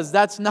Bible says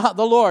that's not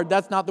the Lord.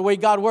 That's not the way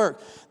God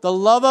works. The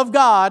love of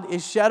God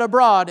is shed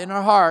abroad in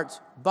our hearts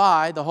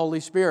by the Holy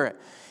Spirit.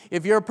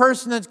 If you're a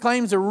person that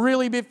claims to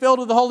really be filled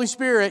with the Holy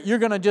Spirit, you're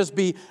going to just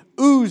be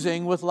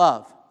oozing with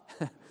love.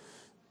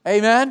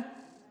 Amen?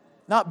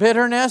 Not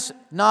bitterness,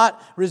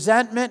 not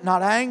resentment,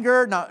 not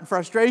anger, not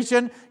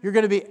frustration. You're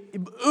going to be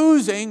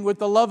oozing with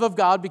the love of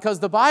God because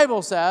the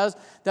Bible says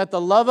that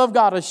the love of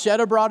God is shed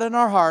abroad in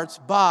our hearts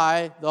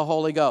by the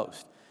Holy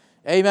Ghost.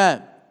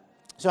 Amen.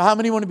 So how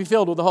many want to be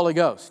filled with the Holy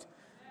Ghost?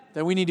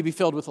 Then we need to be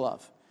filled with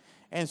love.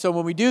 And so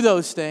when we do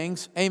those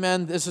things,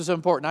 amen, this is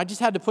important. I just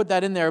had to put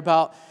that in there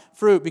about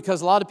fruit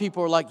because a lot of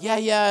people are like,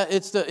 yeah,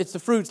 it's the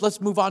fruits. Let's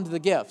move on to the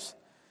gifts.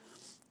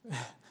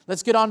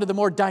 Let's get on to the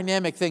more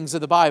dynamic things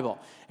of the Bible.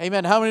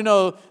 Amen. How many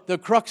know the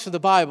crux of the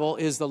Bible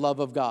is the love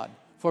of God?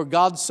 For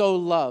God so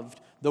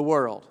loved the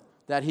world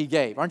that He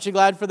gave. Aren't you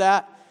glad for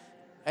that?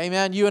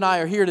 Amen. You and I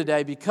are here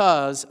today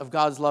because of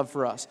God's love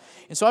for us.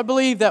 And so I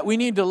believe that we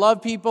need to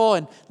love people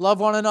and love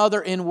one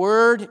another in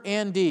word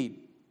and deed.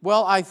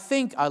 Well, I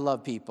think I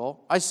love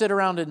people. I sit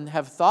around and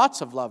have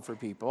thoughts of love for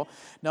people.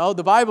 No,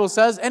 the Bible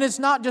says, and it's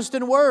not just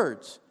in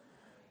words.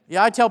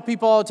 Yeah, I tell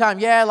people all the time,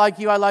 yeah, I like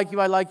you, I like you,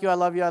 I like you, I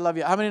love you, I love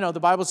you. How many know the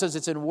Bible says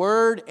it's in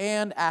word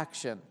and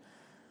action?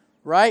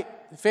 Right?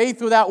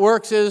 Faith without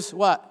works is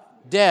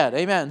what? Dead.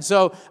 Amen.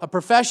 So a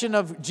profession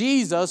of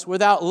Jesus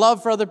without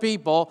love for other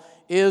people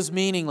is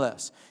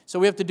meaningless. So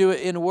we have to do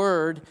it in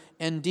word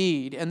and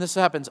deed. And this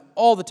happens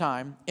all the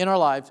time in our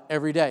lives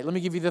every day. Let me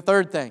give you the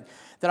third thing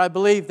that I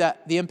believe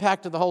that the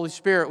impact of the Holy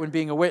Spirit when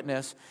being a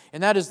witness,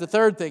 and that is the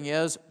third thing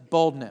is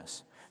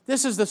boldness.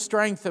 This is the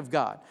strength of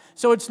God.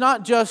 So it's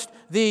not just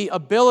the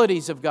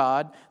abilities of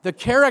God, the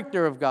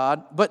character of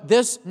God, but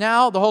this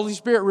now, the Holy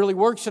Spirit really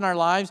works in our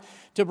lives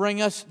to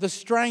bring us the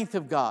strength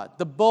of God,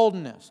 the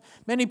boldness.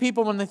 Many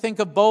people, when they think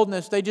of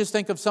boldness, they just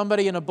think of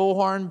somebody in a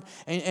bullhorn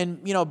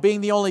and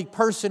being the only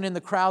person in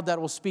the crowd that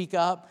will speak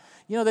up.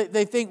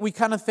 We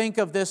kind of think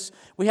of this,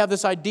 we have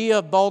this idea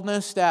of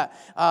boldness that,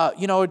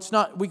 it's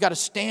not, we got to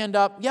stand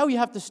up. Yeah, we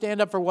have to stand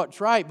up for what's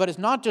right, but it's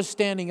not just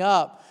standing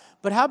up.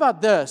 But how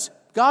about this?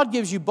 God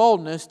gives you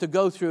boldness to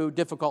go through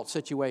difficult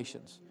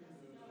situations.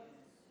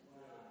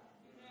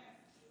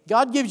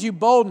 God gives you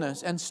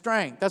boldness and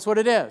strength. That's what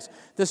it is.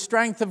 The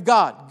strength of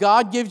God.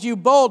 God gives you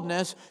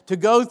boldness to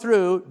go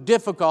through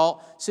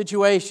difficult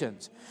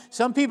situations.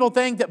 Some people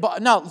think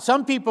that,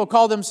 some people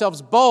call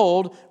themselves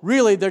bold.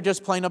 Really, they're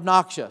just plain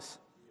obnoxious.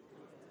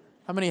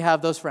 How many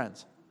have those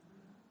friends?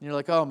 And you're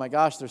like, oh my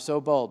gosh, they're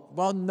so bold.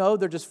 Well, no,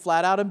 they're just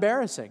flat out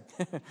embarrassing.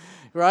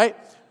 Right?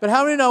 But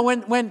how many know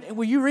when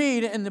you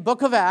read in the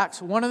book of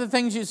Acts, one of the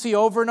things you see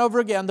over and over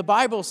again, the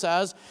Bible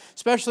says,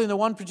 especially in the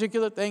one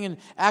particular thing in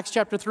Acts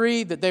chapter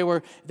 3, that they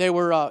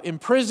were in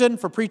prison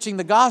for preaching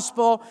the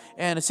gospel,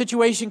 and a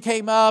situation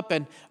came up,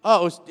 and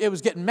it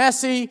was getting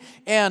messy,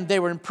 and they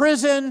were in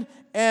prison,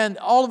 And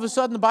all of a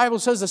sudden, the Bible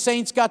says the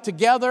saints got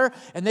together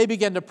and they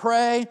began to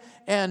pray.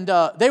 And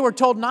they were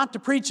told not to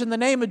preach in the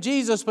name of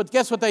Jesus. But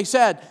guess what they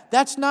said?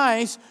 That's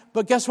nice,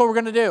 but guess what we're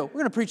going to do? We're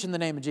going to preach in the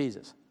name of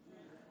Jesus.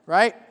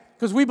 Right?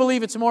 Because we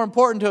believe it's more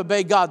important to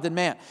obey God than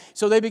man.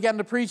 So they began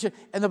to preach it.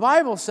 And the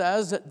Bible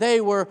says that they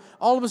were,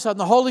 all of a sudden,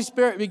 the Holy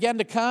Spirit began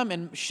to come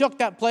and shook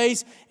that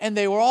place. And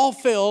they were all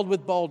filled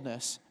with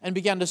boldness and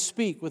began to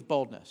speak with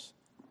boldness.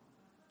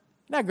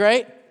 Isn't that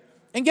great?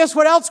 And guess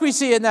what else we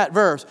see in that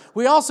verse?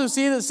 We also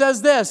see that it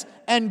says this,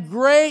 and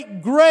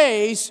great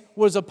grace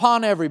was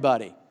upon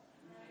everybody.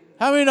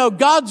 How many know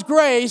God's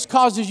grace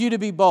causes you to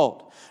be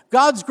bold?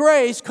 God's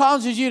grace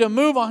causes you to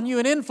move on you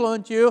and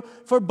influence you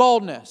for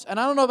boldness. And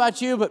I don't know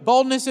about you, but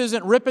boldness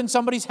isn't ripping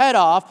somebody's head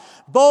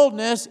off.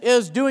 Boldness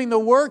is doing the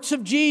works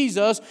of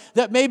Jesus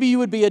that maybe you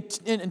would be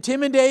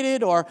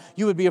intimidated or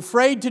you would be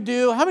afraid to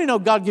do. How many know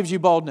God gives you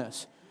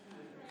boldness?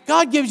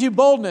 God gives you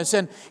boldness.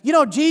 And, you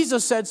know,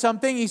 Jesus said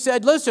something. He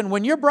said, listen,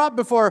 when you're brought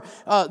before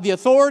the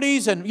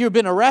authorities and you've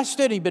been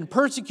arrested, you've been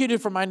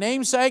persecuted for my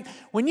name's sake,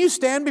 when you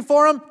stand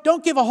before them,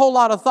 don't give a whole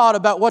lot of thought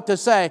about what to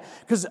say,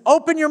 because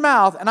open your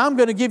mouth and I'm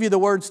going to give you the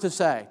words to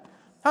say.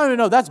 How do you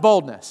know that's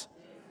boldness?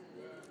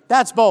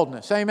 That's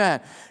boldness.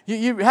 Amen.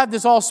 You have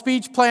this all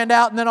speech planned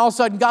out, and then all of a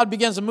sudden God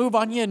begins to move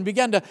on you and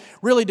begin to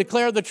really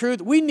declare the truth.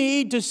 We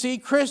need to see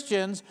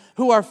Christians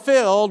who are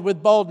filled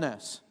with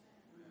boldness.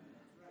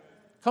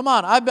 Come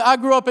on, I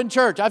grew up in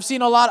church. I've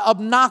seen a lot of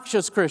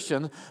obnoxious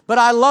Christians, but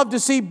I love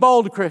to see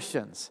bold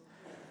Christians.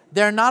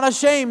 They're not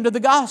ashamed of the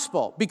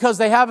gospel because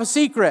they have a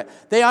secret.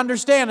 They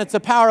understand it's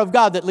the power of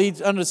God that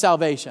leads unto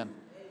salvation.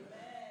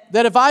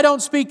 That if I don't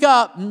speak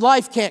up,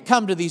 life can't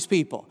come to these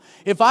people.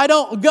 If I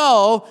don't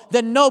go,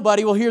 then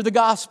nobody will hear the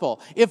gospel.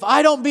 If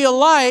I don't be a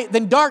light,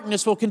 then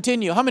darkness will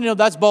continue. How many know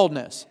that's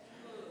boldness?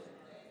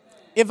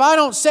 If I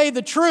don't say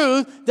the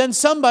truth, then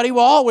somebody will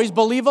always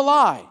believe a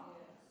lie.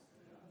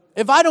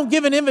 If I don't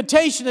give an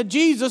invitation to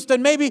Jesus,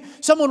 then maybe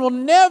someone will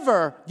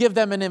never give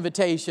them an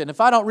invitation.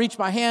 If I don't reach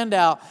my hand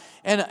out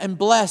and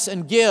bless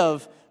and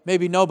give,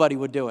 maybe nobody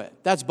would do it.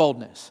 That's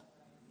boldness.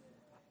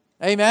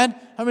 Amen?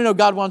 How many know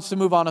God wants to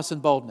move on us in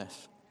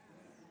boldness?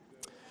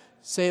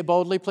 Say it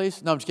boldly,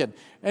 please. No, I'm just kidding.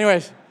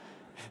 Anyways,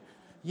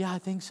 yeah, I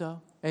think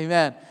so.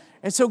 Amen.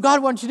 And so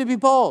God wants you to be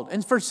bold.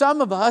 And for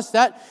some of us,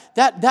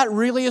 that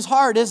really is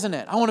hard, isn't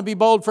it? I want to be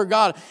bold for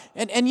God.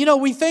 And you know,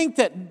 we think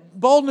that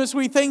boldness,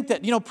 we think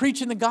that, you know,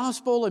 preaching the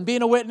gospel and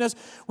being a witness,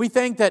 we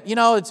think that, you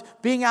know, it's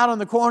being out on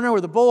the corner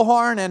with a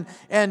bullhorn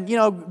and you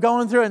know,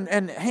 going through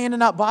and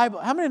handing out Bible.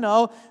 How many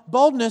know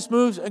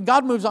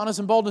God moves on us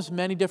in boldness in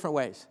many different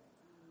ways?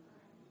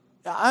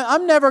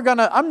 I'm never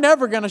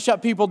gonna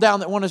shut people down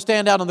that want to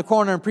stand out in the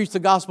corner and preach the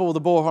gospel with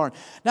a bullhorn.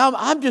 Now,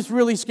 I'm just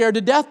really scared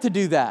to death to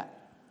do that.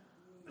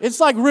 It's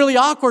like really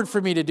awkward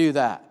for me to do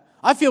that.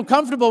 I feel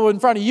comfortable in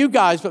front of you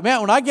guys, but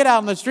man, when I get out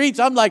on the streets,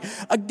 I'm like, you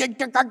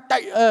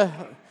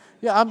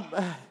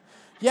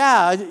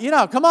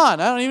know, come on,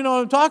 I don't even know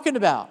what I'm talking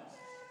about.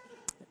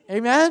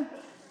 Amen?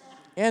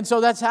 And so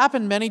that's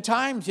happened many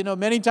times. You know,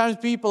 many times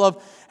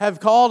people have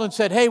called and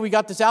said, hey, we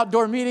got this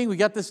outdoor meeting, we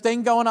got this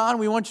thing going on,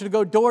 we want you to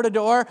go door to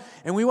door,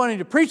 and we want you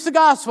to preach the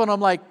gospel. And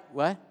I'm like,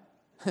 what?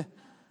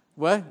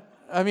 What?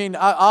 I mean,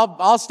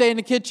 I'll stay in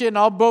the kitchen,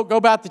 I'll go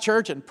back to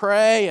church and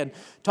pray and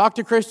talk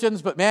to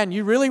Christians, but man,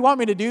 you really want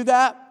me to do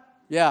that?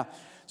 Yeah.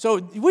 So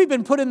we've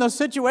been put in those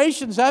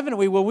situations, haven't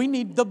we? Well, we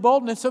need the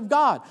boldness of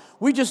God.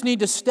 We just need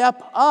to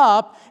step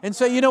up and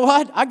say, you know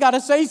what? I got to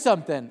say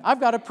something.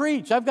 I've got to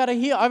preach. I've got to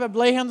heal. I've got to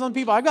lay hands on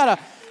people. I've got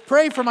to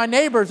pray for my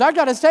neighbors. I've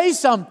got to say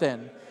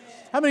something.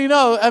 How many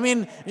know? I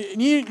mean,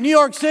 New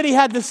York City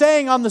had the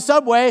saying on the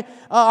subway,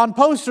 on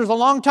posters a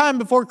long time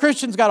before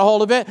Christians got a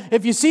hold of it,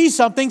 if you see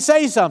something,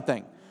 say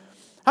something.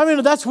 How many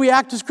know that's we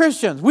act as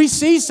Christians? We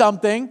see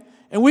something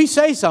and we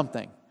say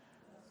something.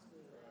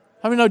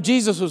 How many know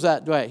Jesus was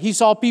that way? He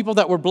saw people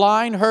that were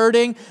blind,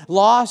 hurting,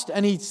 lost,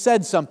 and he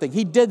said something.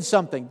 He did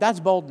something. That's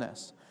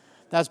boldness.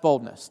 That's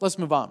boldness. Let's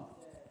move on.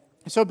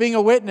 So being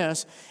a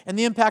witness and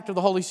the impact of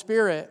the Holy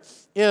Spirit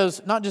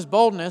is not just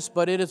boldness,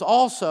 but it is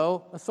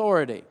also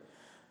authority.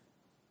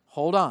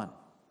 Hold on.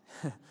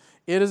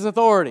 It is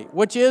authority,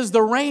 which is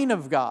the reign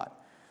of God.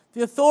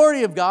 The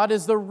authority of God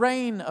is the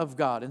reign of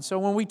God. And so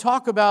when we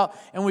talk about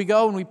and we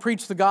go and we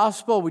preach the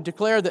gospel, we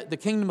declare that the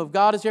kingdom of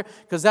God is here,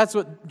 because that's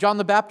what John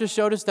the Baptist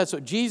showed us. That's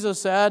what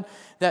Jesus said,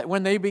 that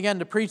when they began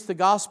to preach the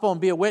gospel and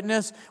be a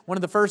witness, one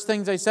of the first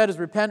things they said is,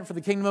 repent, for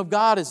the kingdom of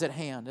God is at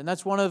hand. And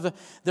that's one of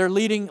their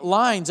leading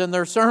lines in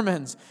their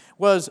sermons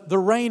was, the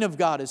reign of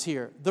God is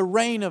here. The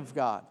reign of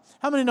God.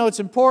 How many know it's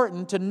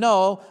important to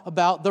know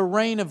about the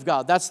reign of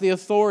God? That's the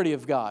authority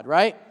of God,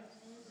 right?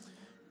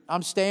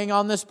 I'm staying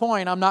on this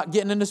point. I'm not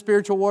getting into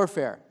spiritual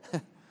warfare.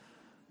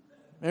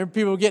 Remember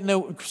people getting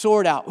a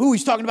sword out. Ooh,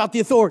 he's talking about the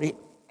authority.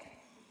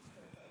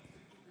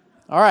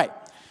 All right.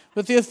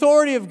 But the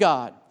authority of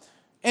God.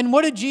 And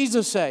what did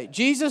Jesus say?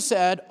 Jesus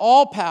said,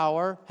 all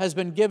power has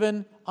been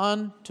given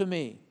unto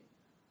me.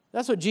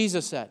 That's what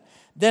Jesus said.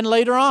 Then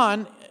later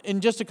on, in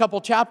just a couple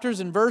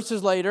chapters and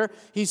verses later,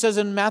 he says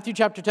in Matthew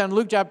chapter 10,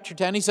 Luke chapter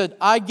 10, he said,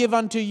 I give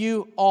unto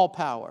you all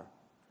power.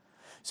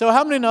 So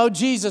how many know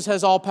Jesus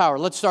has all power?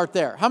 Let's start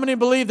there. How many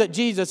believe that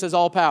Jesus has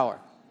all power?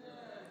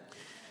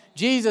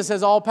 Jesus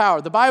has all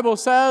power. The Bible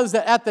says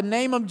that at the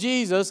name of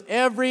Jesus,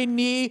 every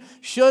knee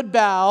should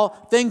bow,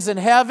 things in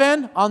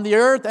heaven, on the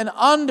earth, and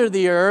under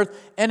the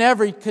earth, and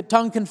every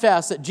tongue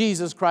confess that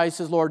Jesus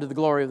Christ is Lord to the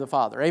glory of the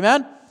Father.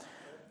 Amen?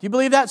 Do you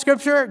believe that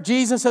scripture?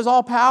 Jesus has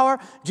all power.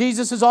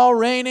 Jesus is all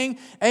reigning.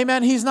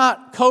 Amen? He's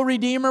not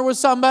co-redeemer with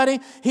somebody.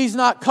 He's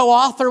not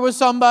co-author with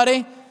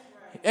somebody.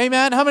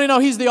 Amen? How many know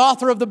He's the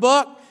author of the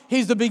book?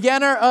 He's the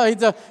beginner. He's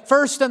the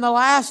first and the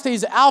last.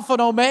 He's Alpha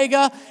and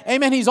Omega.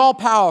 Amen? He's all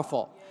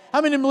powerful. How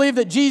many believe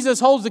that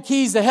Jesus holds the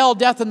keys to hell,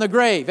 death, and the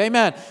grave?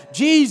 Amen.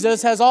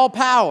 Jesus has all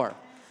power.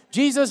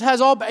 Jesus has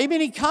all,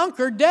 He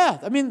conquered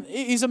death.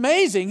 He's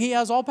amazing. He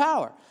has all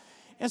power.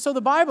 And so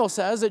the Bible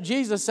says that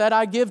Jesus said,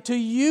 I give to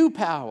you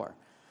power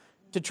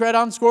to tread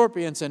on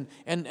scorpions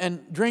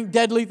and drink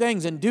deadly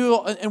things and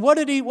do. And what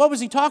was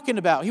He talking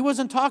about? He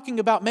wasn't talking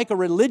about make a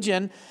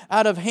religion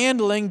out of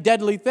handling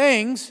deadly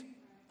things.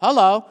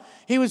 Hello.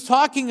 He was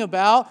talking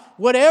about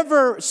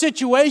whatever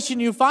situation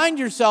you find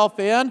yourself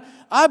in,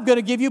 I'm going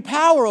to give you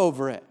power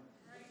over it.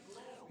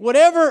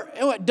 Whatever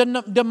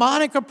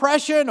demonic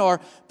oppression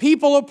or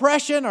people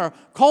oppression or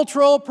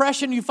cultural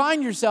oppression you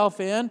find yourself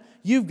in,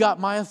 you've got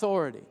my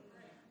authority.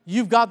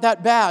 You've got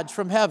that badge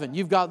from heaven.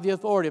 You've got the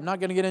authority. I'm not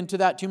going to get into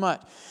that too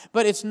much.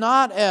 But it's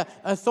not,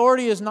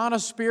 authority is not a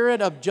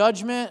spirit of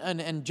judgment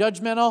and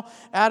judgmental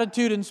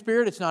attitude and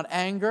spirit. It's not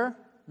anger.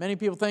 Many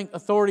people think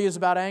authority is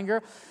about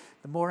anger.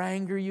 The more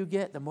anger you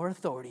get, the more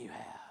authority you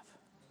have.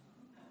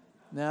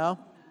 No.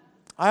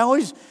 I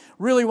always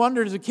really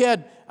wondered as a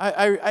kid,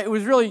 it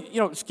was really,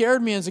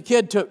 scared me as a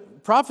kid to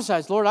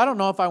prophesy. Lord, I don't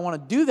know if I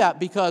want to do that,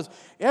 because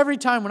every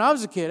time when I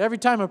was a kid, every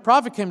time a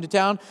prophet came to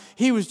town,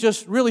 he was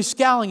just really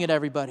scowling at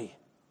everybody.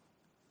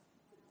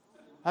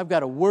 I've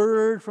got a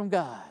word from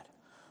God.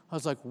 I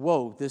was like,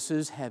 whoa, this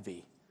is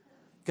heavy.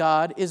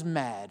 God is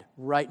mad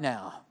right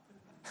now.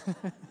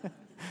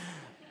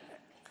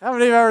 How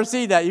many of you have ever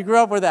seen that? You grew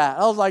up with that.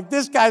 I was like,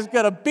 this guy's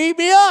going to beat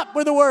me up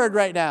with a word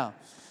right now.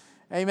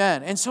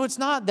 Amen. And so it's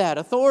not that.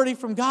 Authority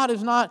from God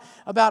is not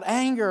about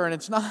anger, and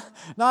it's not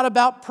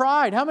about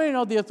pride. How many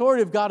know the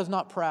authority of God is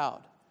not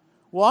proud?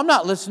 Well, I'm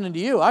not listening to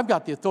you. I've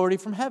got the authority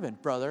from heaven,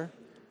 brother.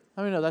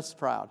 How many know that's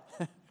proud?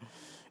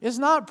 It's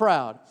not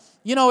proud.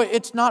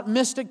 It's not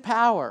mystic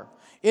power.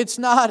 It's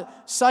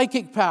not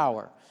psychic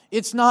power.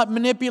 It's not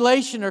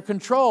manipulation or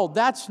control.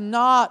 That's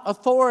not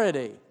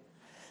authority.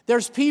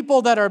 There's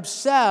people that are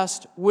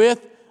obsessed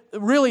with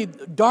really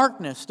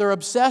darkness. They're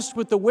obsessed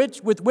with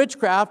with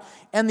witchcraft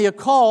and the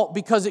occult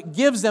because it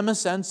gives them a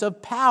sense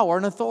of power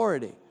and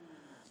authority.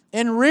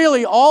 And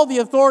really, all the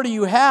authority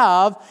you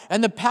have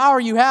and the power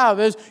you have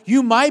is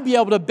you might be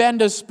able to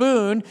bend a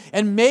spoon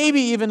and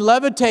maybe even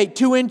levitate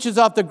 2 inches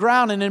off the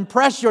ground and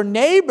impress your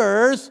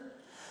neighbors.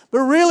 But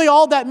really,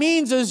 all that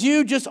means is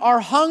you just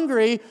are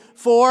hungry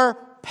for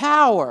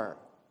power.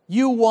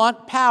 You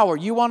want power.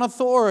 You want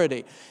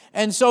authority.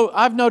 And so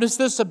I've noticed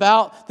this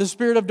about the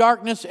spirit of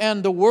darkness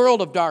and the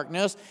world of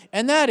darkness,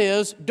 and that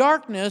is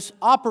darkness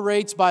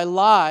operates by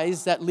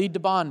lies that lead to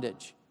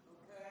bondage.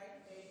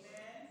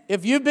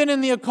 If you've been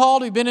in the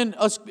occult, you've been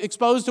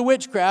exposed to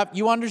witchcraft,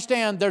 you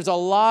understand there's a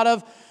lot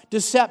of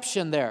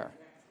deception there.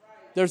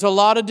 There's a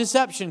lot of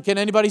deception. Can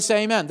anybody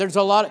say amen? There's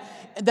a lot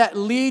that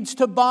leads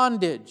to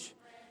bondage,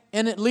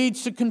 and it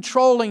leads to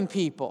controlling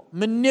people,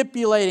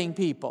 manipulating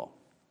people's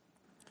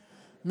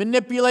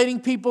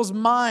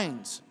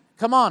minds.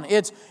 Come on,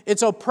 it's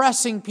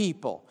oppressing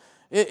people.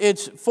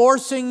 It's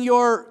forcing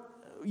your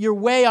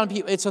way on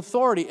people. It's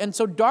authority. And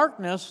so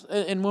darkness,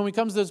 and when it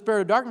comes to the spirit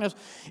of darkness,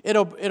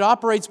 it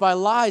operates by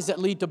lies that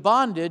lead to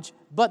bondage,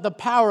 but the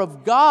power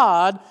of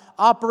God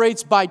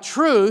operates by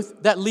truth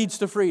that leads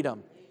to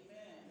freedom.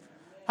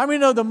 How many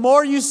know the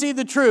more you see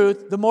the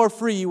truth, the more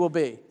free you will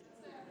be?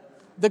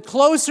 The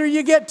closer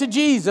you get to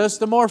Jesus,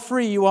 the more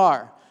free you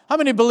are. How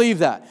many believe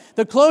that?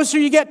 The closer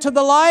you get to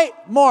the light,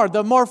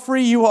 the more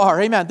free you are.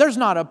 Amen. There's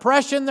not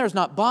oppression. There's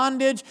not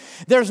bondage.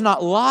 There's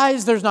not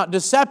lies. There's not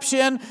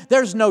deception.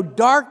 There's no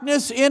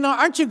darkness in.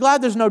 Aren't you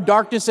glad there's no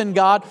darkness in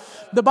God?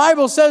 The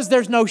Bible says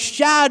there's no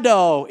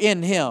shadow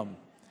in Him.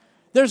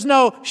 There's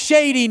no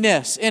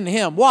shadiness in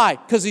Him. Why?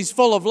 Because He's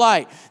full of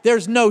light.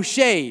 There's no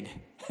shade.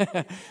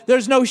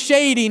 There's no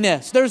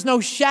shadiness. There's no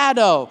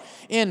shadow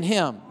in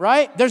Him,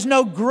 right? There's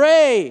no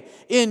gray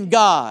in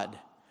God.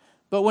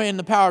 But when in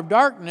the power of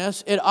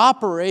darkness, it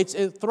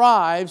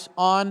thrives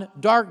on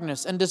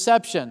darkness and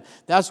deception.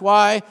 That's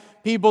why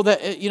people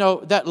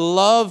that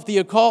love the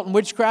occult and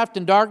witchcraft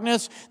and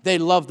darkness, they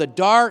love the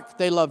dark,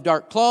 they love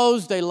dark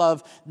clothes, they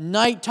love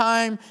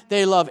nighttime,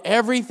 they love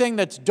everything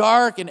that's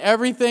dark and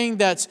everything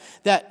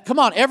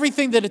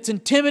everything that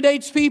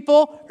intimidates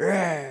people.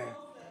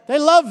 They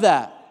love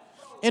that.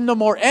 And the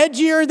more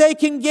edgier they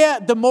can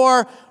get, the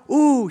more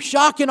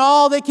shock and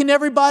awe they can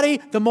everybody,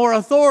 the more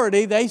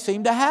authority they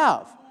seem to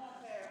have.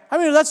 I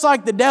mean, that's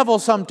like the devil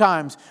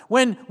sometimes.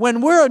 When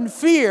we're in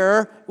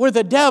fear with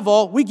the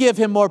devil, we give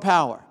him more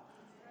power.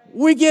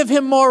 we give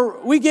Him more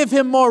room.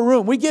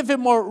 We give Him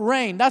more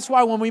reign. That's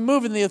why when we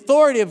move in the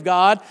authority of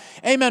God,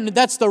 amen,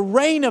 that's the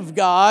reign of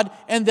God,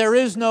 and there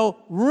is no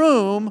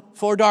room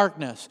for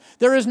darkness.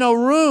 There is no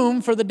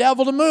room for the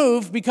devil to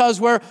move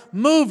because we're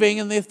moving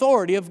in the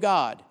authority of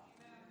God.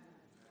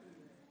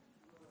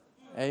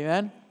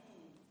 Amen?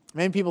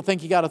 Many people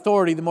think you got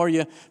authority the more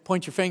you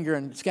point your finger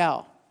and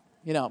scowl.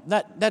 You know,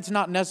 that's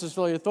not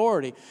necessarily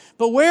authority.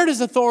 But where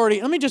does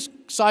authority, let me just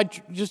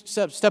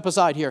step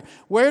aside here.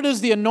 Where does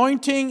the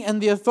anointing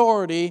and the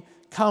authority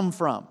come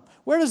from?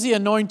 Where does the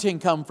anointing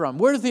come from?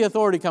 Where does the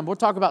authority come from? We'll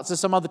talk about this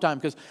some other time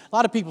because a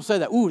lot of people say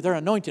that, ooh, they're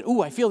anointed.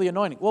 Ooh, I feel the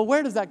anointing. Well,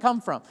 where does that come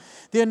from?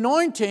 The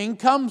anointing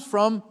comes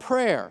from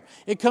prayer.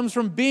 It comes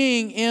from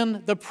being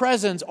in the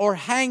presence or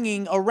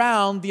hanging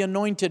around the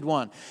anointed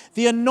one.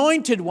 The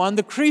anointed one,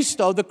 the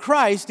Christo, the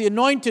Christ, the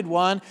anointed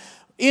one,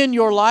 in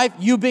your life,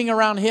 you being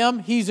around Him,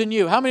 He's in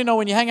you. How many know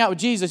when you hang out with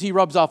Jesus, He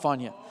rubs off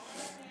on you?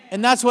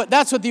 And that's what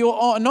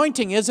the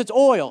anointing is. It's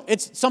oil.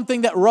 It's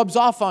something that rubs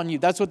off on you.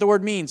 That's what the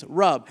word means,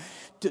 rub,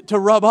 to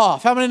rub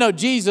off. How many know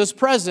Jesus'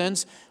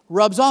 presence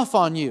rubs off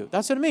on you?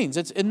 That's what it means.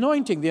 It's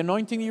anointing, the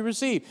anointing you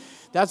receive.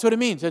 That's what it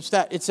means.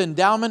 It's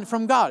endowment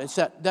from God. It's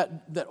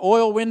that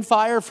oil, wind,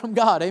 fire from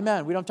God.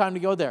 Amen. We don't have time to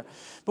go there.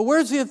 But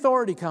where's the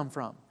authority come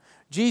from?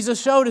 Jesus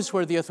showed us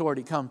where the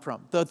authority comes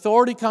from. The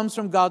authority comes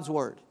from God's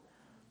Word.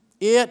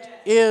 It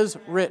is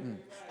written.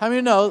 How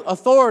many know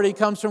authority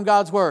comes from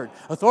God's Word?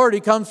 Authority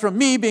comes from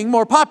me being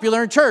more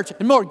popular in church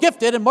and more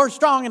gifted and more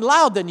strong and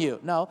loud than you.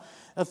 No,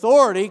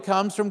 authority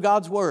comes from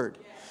God's Word.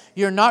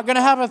 You're not going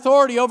to have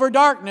authority over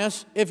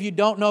darkness if you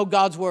don't know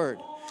God's Word.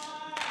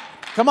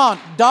 Come on,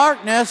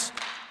 darkness,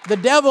 the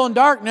devil and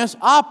darkness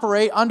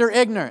operate under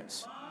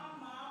ignorance.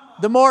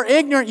 The more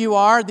ignorant you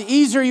are, the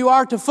easier you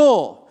are to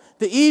fool.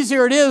 The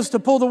easier it is to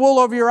pull the wool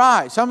over your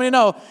eyes. How many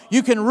know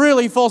you can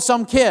really fool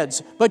some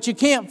kids, but you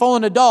can't fool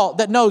an adult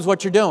that knows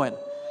what you're doing?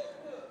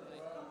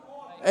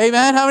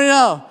 Amen? How many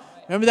know?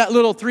 Remember that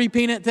little 3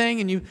 peanut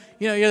thing, and you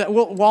know that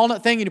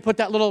walnut thing, and you put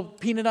that little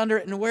peanut under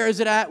it, and where is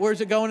it at?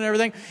 Where's it going and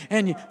everything?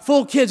 And you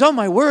fool kids, oh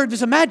my word, this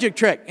is a magic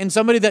trick. And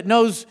somebody that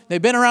knows,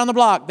 they've been around the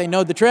block, they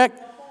know the trick,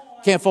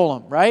 can't fool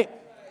them, right?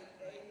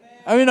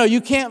 I mean, no, you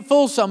can't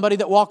fool somebody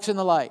that walks in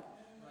the light.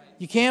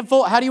 You can't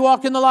fool, how do you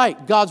walk in the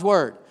light? God's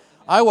Word.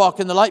 I walk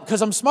in the light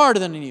because I'm smarter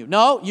than you.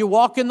 No, you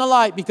walk in the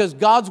light because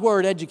God's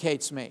Word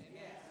educates me.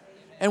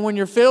 And when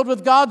you're filled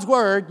with God's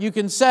Word, you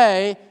can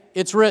say,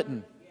 it's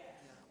written.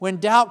 When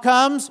doubt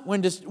comes,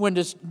 when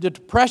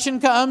depression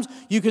comes,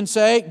 you can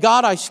say,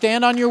 God, I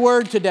stand on your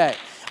Word today.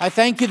 I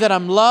thank you that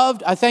I'm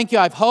loved. I thank you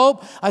I have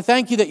hope. I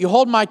thank you that you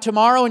hold my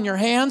tomorrow in your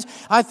hands.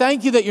 I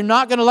thank you that you're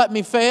not going to let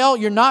me fail.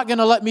 You're not going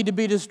to let me to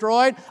be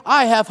destroyed.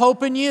 I have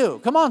hope in you.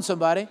 Come on,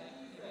 somebody.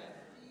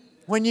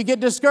 When you get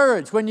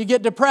discouraged, when you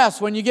get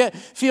depressed, when you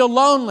feel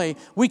lonely,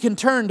 we can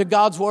turn to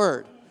God's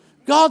Word.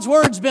 God's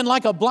Word's been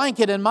like a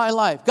blanket in my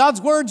life.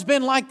 God's Word's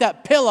been like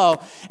that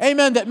pillow,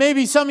 amen, that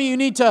maybe some of you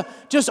need to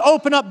just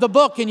open up the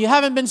book and you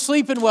haven't been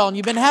sleeping well and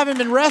you haven't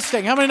been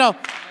resting. How many know?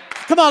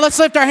 Come on, let's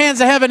lift our hands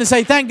to heaven and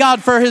say, thank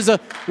God for His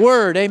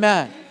Word,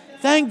 amen.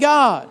 Thank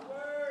God.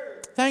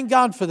 Thank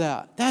God for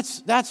that.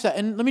 That's that.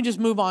 And let me just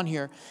move on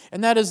here.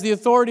 And that is the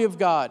authority of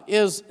God.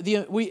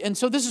 And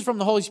so this is from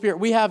the Holy Spirit.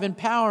 We have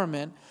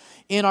empowerment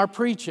in our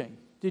preaching.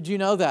 Did you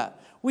know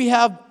that? We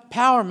have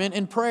empowerment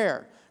in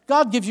prayer.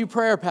 God gives you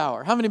prayer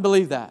power. How many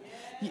believe that?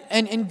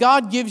 And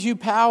God gives you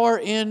power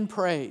in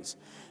praise.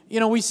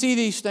 You know, we see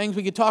these things,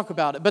 we could talk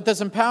about it, but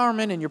there's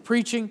empowerment in your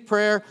preaching,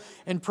 prayer,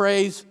 and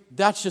praise.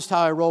 That's just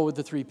how I roll with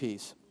the 3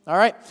 Ps. All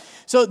right?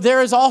 So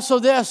there is also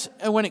this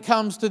when it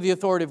comes to the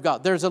authority of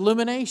God. There's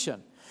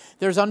illumination.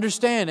 There's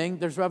understanding.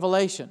 There's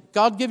revelation.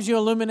 God gives you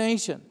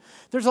illumination.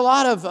 There's a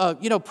lot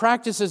of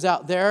practices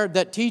out there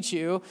that teach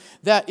you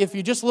that if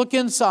you just look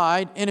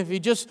inside and if you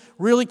just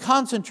really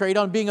concentrate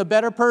on being a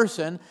better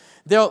person,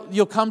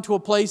 you'll come to a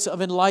place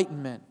of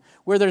enlightenment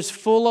where there's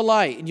full of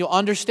light and you'll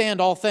understand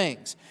all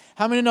things.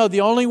 How many know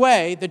the only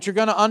way that you're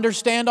going to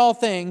understand all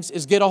things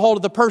is get a hold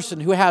of the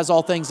person who has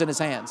all things in his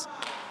hands?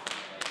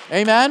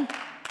 Amen?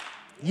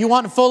 You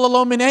want full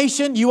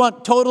illumination? You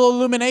want total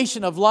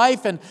illumination of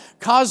life and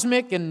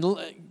cosmic, and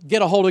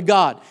get a hold of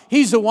God.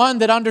 He's the one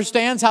that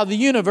understands how the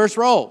universe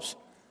rolls.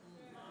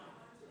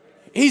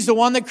 He's the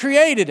one that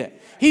created it.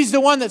 He's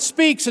the one that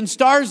speaks and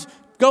stars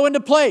go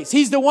into place.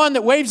 He's the one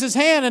that waves His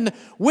hand and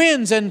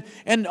winds and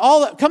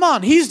all that. Come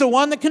on, He's the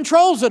one that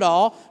controls it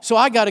all, so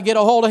I got to get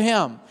a hold of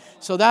Him.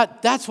 So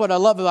that's what I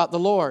love about the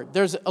Lord.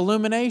 There's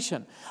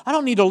illumination. I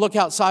don't need to look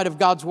outside of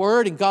God's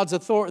Word and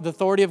the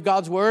authority of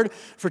God's Word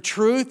for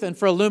truth and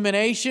for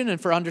illumination and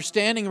for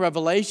understanding and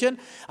revelation.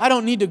 I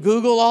don't need to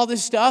Google all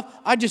this stuff.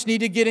 I just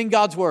need to get in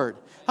God's Word.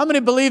 How many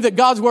believe that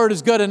God's Word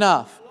is good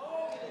enough?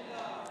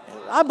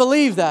 I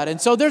believe that. And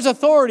so there's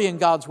authority in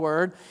God's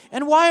Word.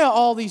 And why are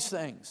all these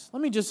things?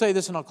 Let me just say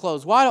this and I'll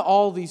close. Why are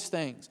all these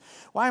things?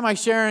 Why am I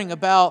sharing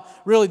about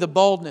really the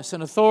boldness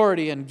and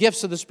authority and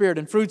gifts of the Spirit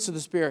and fruits of the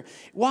Spirit?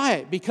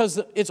 Why? Because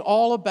it's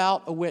all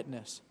about a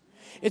witness.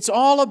 It's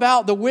all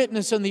about the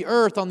witness in the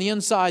earth on the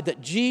inside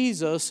that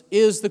Jesus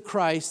is the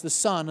Christ, the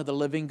Son of the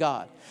living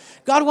God.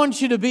 God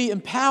wants you to be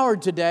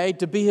empowered today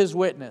to be His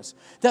witness,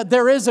 that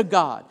there is a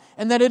God,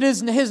 and that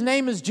His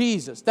name is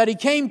Jesus, that He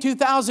came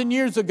 2,000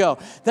 years ago,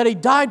 that He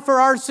died for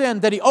our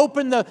sin, that He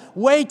opened the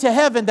way to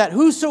heaven, that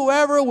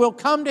whosoever will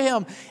come to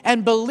Him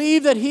and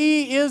believe that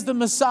He is the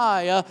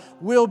Messiah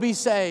will be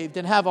saved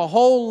and have a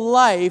whole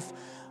life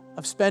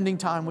of spending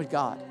time with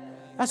God.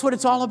 That's what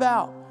it's all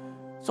about.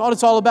 It's what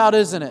it's all about,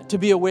 isn't it? To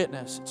be a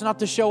witness. It's not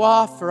to show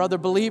off for other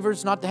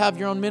believers, not to have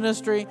your own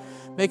ministry,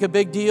 make a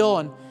big deal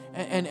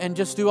and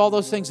just do all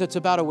those things. That's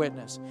about a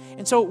witness.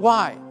 And so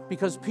why?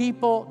 Because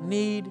people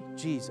need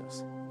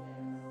Jesus.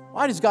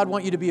 Why does God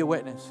want you to be a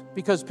witness?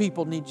 Because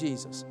people need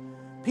Jesus.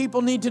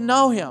 People need to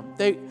know Him.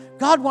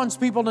 God wants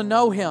people to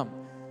know Him.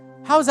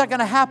 How is that going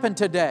to happen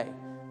today?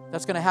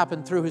 That's going to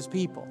happen through His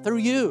people, through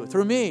you,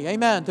 through me,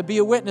 amen, to be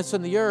a witness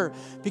in the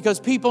earth, because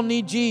people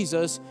need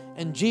Jesus,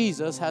 and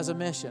Jesus has a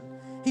mission.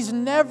 He's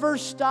never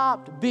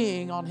stopped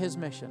being on His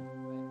mission.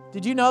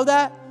 Did you know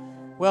that?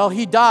 Well,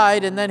 He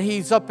died, and then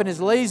He's up in His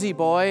lazy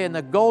boy, and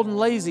the golden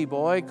lazy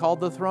boy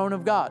called the throne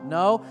of God.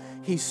 No,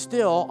 He's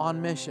still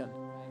on mission,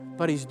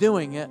 but He's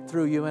doing it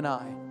through you and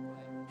I.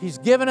 He's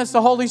given us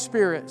the Holy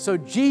Spirit so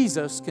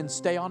Jesus can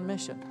stay on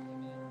mission.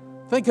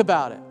 Think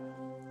about it.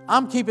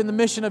 I'm keeping the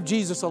mission of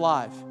Jesus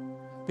alive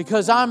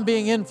because I'm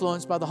being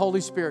influenced by the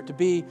Holy Spirit to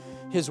be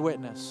His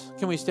witness.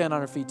 Can we stand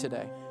on our feet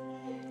today?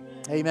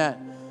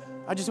 Amen.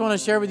 I just want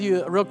to share with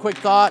you a real quick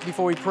thought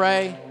before we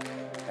pray.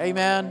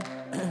 Amen.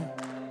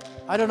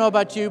 I don't know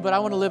about you, but I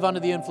want to live under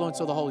the influence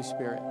of the Holy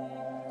Spirit.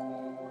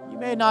 You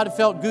may not have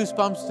felt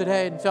goosebumps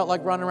today and felt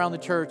like running around the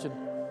church and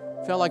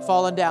felt like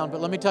falling down,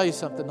 but let me tell you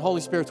something. The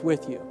Holy Spirit's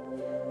with you.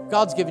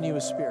 God's given you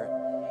His Spirit.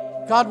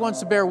 God wants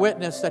to bear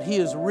witness that He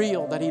is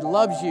real, that He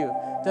loves you,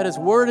 that His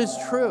Word is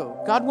true.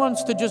 God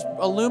wants to just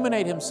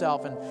illuminate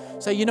Himself and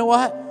say, you know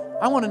what?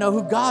 I want to know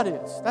who God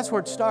is. That's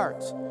where it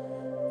starts.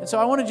 And so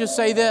I want to just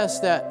say this,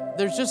 that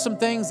there's just some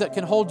things that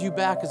can hold you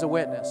back as a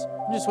witness.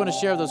 I just want to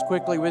share those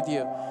quickly with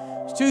you.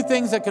 There's two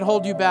things that can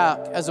hold you back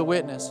as a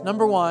witness.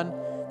 Number one,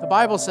 the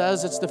Bible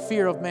says it's the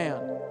fear of man.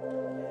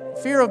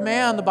 Fear of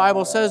man, the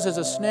Bible says, is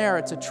a snare,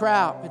 it's a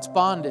trap, it's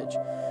bondage.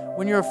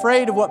 When you're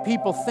afraid of what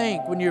people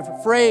think, when you're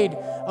afraid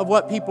of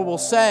what people will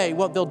say,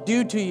 what they'll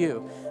do to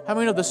you. How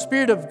many know the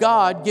Spirit of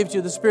God gives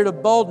you the spirit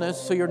of boldness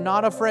so you're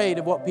not afraid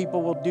of what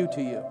people will do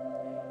to you?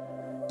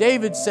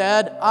 David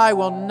said, I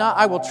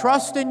will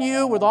trust in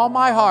you with all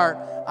my heart.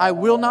 I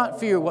will not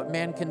fear what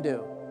man can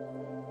do.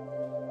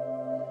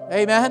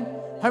 Amen?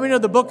 How many know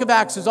the book of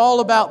Acts is all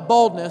about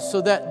boldness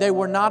so that they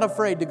were not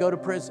afraid to go to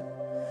prison?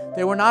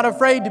 They were not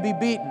afraid to be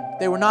beaten.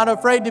 They were not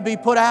afraid to be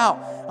put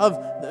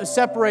out,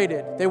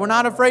 separated. They were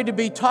not afraid to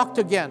be talked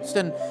against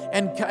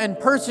and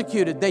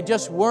persecuted. They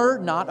just were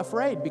not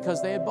afraid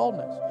because they had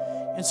boldness.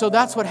 And so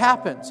that's what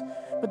happens.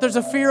 But there's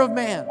a fear of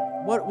man.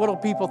 What will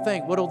people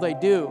think? What will they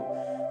do?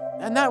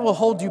 And that will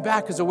hold you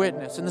back as a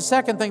witness. And the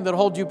second thing that will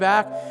hold you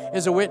back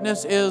as a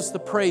witness is the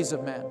praise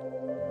of man.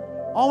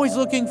 Always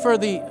looking for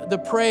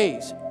the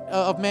praise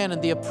of man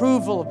and the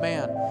approval of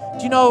man.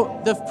 Do you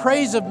know the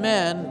praise of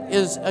men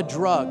is a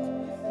drug?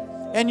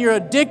 And you're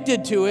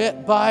addicted to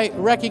it by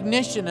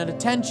recognition and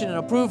attention and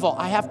approval.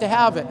 I have to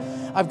have it.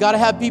 I've got to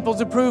have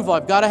people's approval.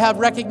 I've got to have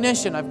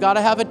recognition. I've got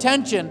to have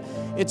attention.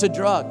 It's a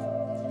drug.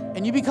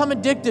 And you become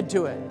addicted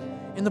to it.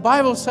 And the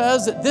Bible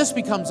says that this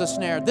becomes a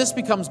snare. This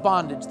becomes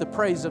bondage, the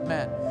praise of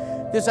men.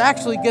 This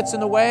actually gets in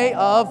the way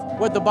of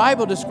what the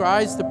Bible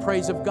describes, the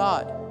praise of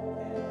God.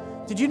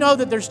 Did you know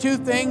that there's two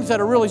things that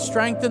are really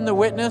strengthen the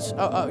witness,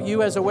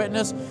 you as a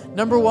witness?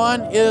 Number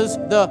one is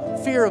the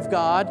fear of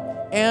God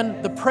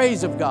and the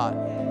praise of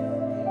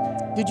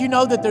God. Did you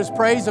know that there's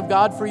praise of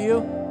God for you?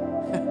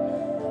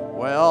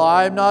 Well,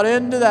 I'm not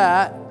into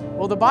that.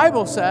 Well, the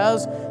Bible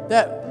says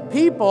that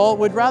people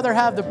would rather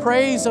have the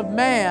praise of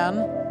man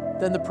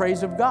than the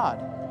praise of God.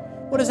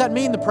 What does that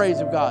mean, the praise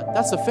of God?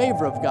 That's the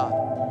favor of God.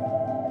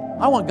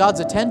 I want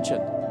God's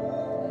attention.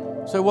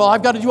 So, well,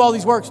 I've got to do all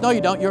these works. No,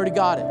 you don't. You already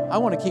got it. I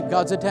want to keep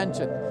God's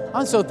attention.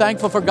 I'm so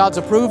thankful for God's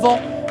approval.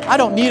 I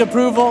don't need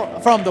approval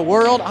from the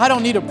world. I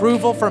don't need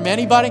approval from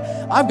anybody.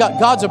 I've got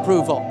God's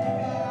approval.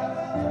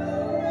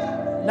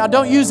 Now,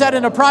 don't use that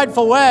in a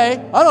prideful way.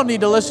 I don't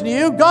need to listen to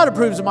you. God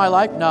approves of my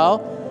life.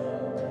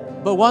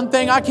 No. But one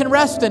thing I can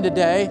rest in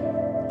today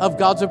of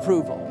God's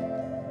approval.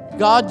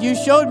 God, you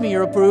showed me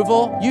your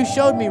approval. You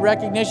showed me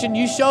recognition.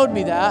 You showed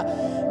me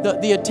that.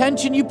 The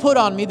attention you put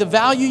on me, the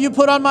value you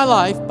put on my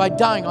life by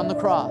dying on the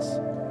cross.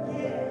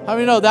 How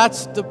many know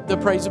that's the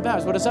praise of God?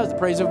 That's what it says, the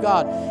praise of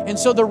God. And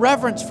so the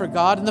reverence for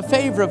God and the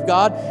favor of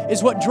God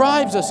is what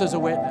drives us as a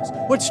witness,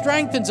 what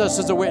strengthens us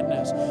as a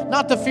witness.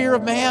 Not the fear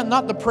of man,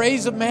 not the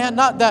praise of man,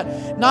 not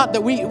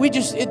that we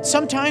just,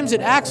 sometimes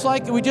it acts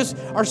like we just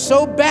are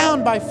so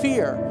bound by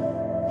fear.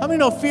 How many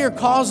know fear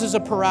causes a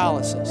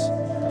paralysis?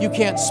 You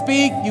can't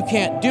speak, you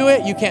can't do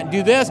it, you can't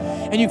do this,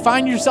 and you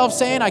find yourself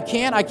saying, I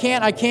can't,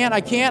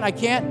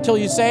 until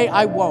you say,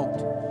 I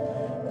won't.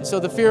 And so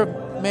the fear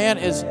of man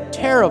is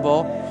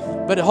terrible,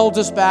 but it holds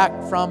us back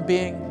from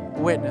being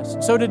witness.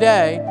 So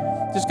today,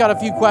 just got a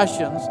few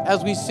questions.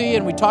 As we see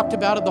and we talked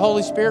about it, the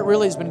Holy Spirit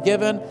really has been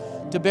given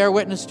to bear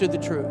witness to the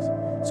truth.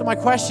 So my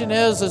question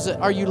is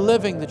are you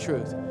living the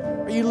truth?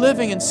 Are you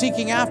living and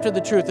seeking after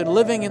the truth and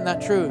living in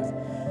that truth?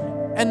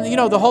 And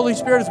the Holy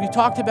Spirit, as we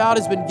talked about,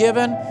 has been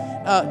given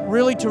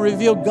really to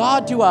reveal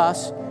God to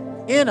us,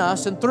 in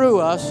us and through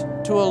us,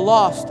 to a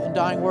lost and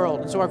dying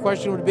world. And so our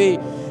question would be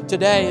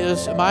today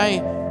is, am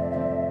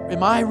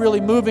I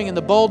really moving in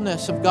the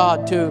boldness of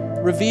God to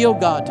reveal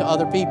God to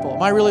other people?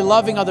 Am I really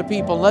loving other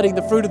people and letting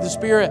the fruit of the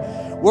Spirit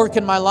work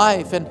in my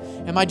life? And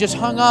am I just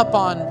hung up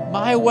on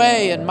my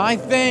way and my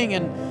thing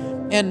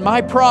and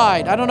my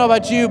pride? I don't know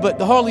about you, but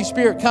the Holy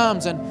Spirit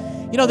comes and,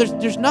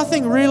 there's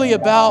nothing really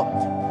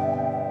about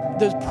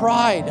the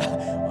pride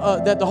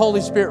that the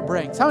Holy Spirit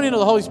brings. How many know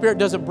the Holy Spirit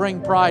doesn't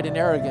bring pride and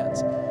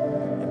arrogance?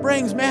 It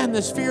brings,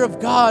 this fear of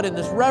God and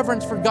this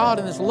reverence for God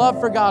and this love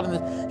for God and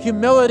this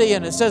humility.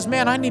 And it says,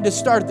 I need to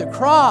start at the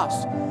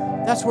cross.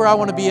 That's where I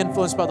want to be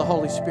influenced by the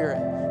Holy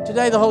Spirit.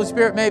 Today, the Holy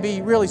Spirit may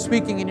be really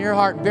speaking in your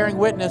heart and bearing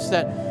witness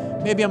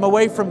that maybe I'm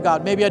away from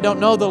God. Maybe I don't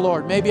know the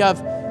Lord. Maybe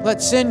I've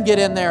let sin get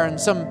in there and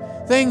some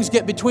things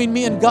get between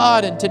me and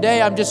God. And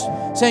today I'm just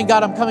saying,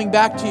 God, I'm coming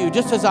back to you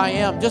just as I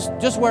am,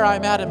 just where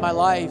I'm at in my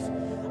life.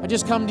 I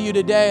just come to you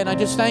today, and I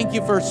just thank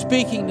you for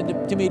speaking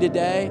to me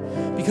today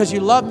because you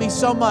love me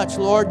so much,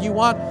 Lord. You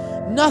want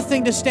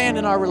nothing to stand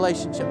in our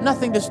relationship,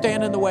 nothing to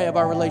stand in the way of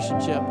our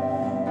relationship.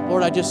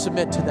 Lord, I just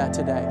submit to that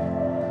today.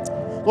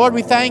 Lord,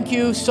 we thank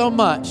you so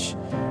much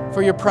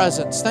for your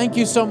presence. Thank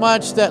you so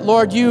much that,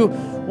 Lord, you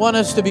want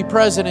us to be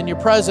present in your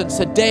presence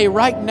today,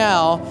 right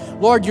now.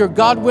 Lord, you're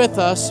God with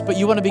us, but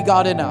you want to be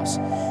God in us.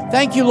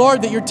 Thank you,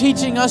 Lord, that you're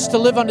teaching us to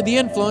live under the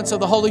influence of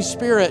the Holy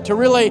Spirit, to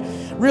really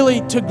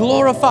to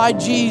glorify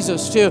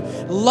Jesus, to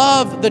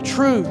love the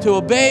truth, to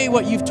obey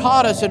what you've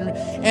taught us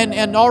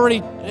and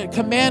already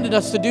commanded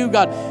us to do,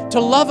 God, to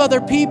love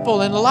other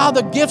people and allow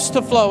the gifts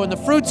to flow and the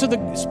fruits of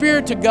the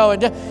Spirit to go.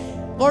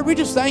 And Lord, we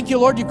just thank you,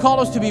 Lord, you called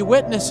us to be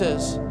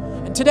witnesses.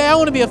 And today I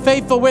want to be a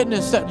faithful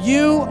witness that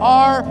you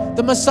are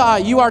the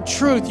Messiah, you are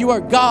truth, you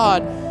are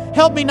God.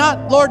 Help me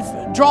not, Lord,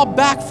 draw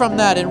back from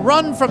that and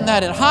run from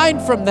that and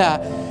hide from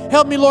that.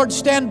 Help me, Lord,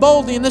 stand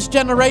boldly in this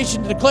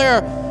generation to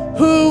declare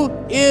who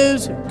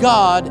is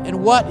God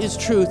and what is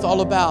truth all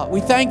about. We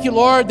thank you,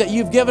 Lord, that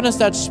you've given us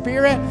that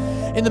Spirit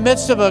in the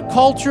midst of a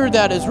culture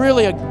that is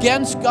really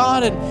against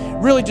God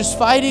and really just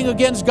fighting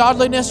against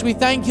godliness. We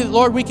thank you,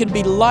 Lord, we can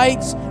be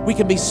lights, we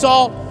can be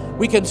salt,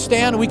 we can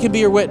stand, we can be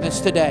your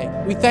witness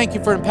today. We thank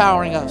you for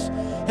empowering us.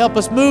 Help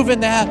us move in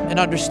that and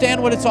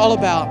understand what it's all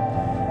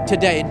about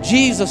today. In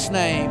Jesus'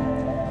 name.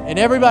 And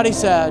everybody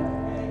said,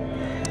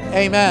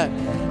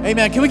 amen.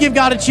 Amen. Can we give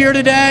God a cheer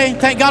today?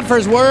 Thank God for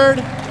his word.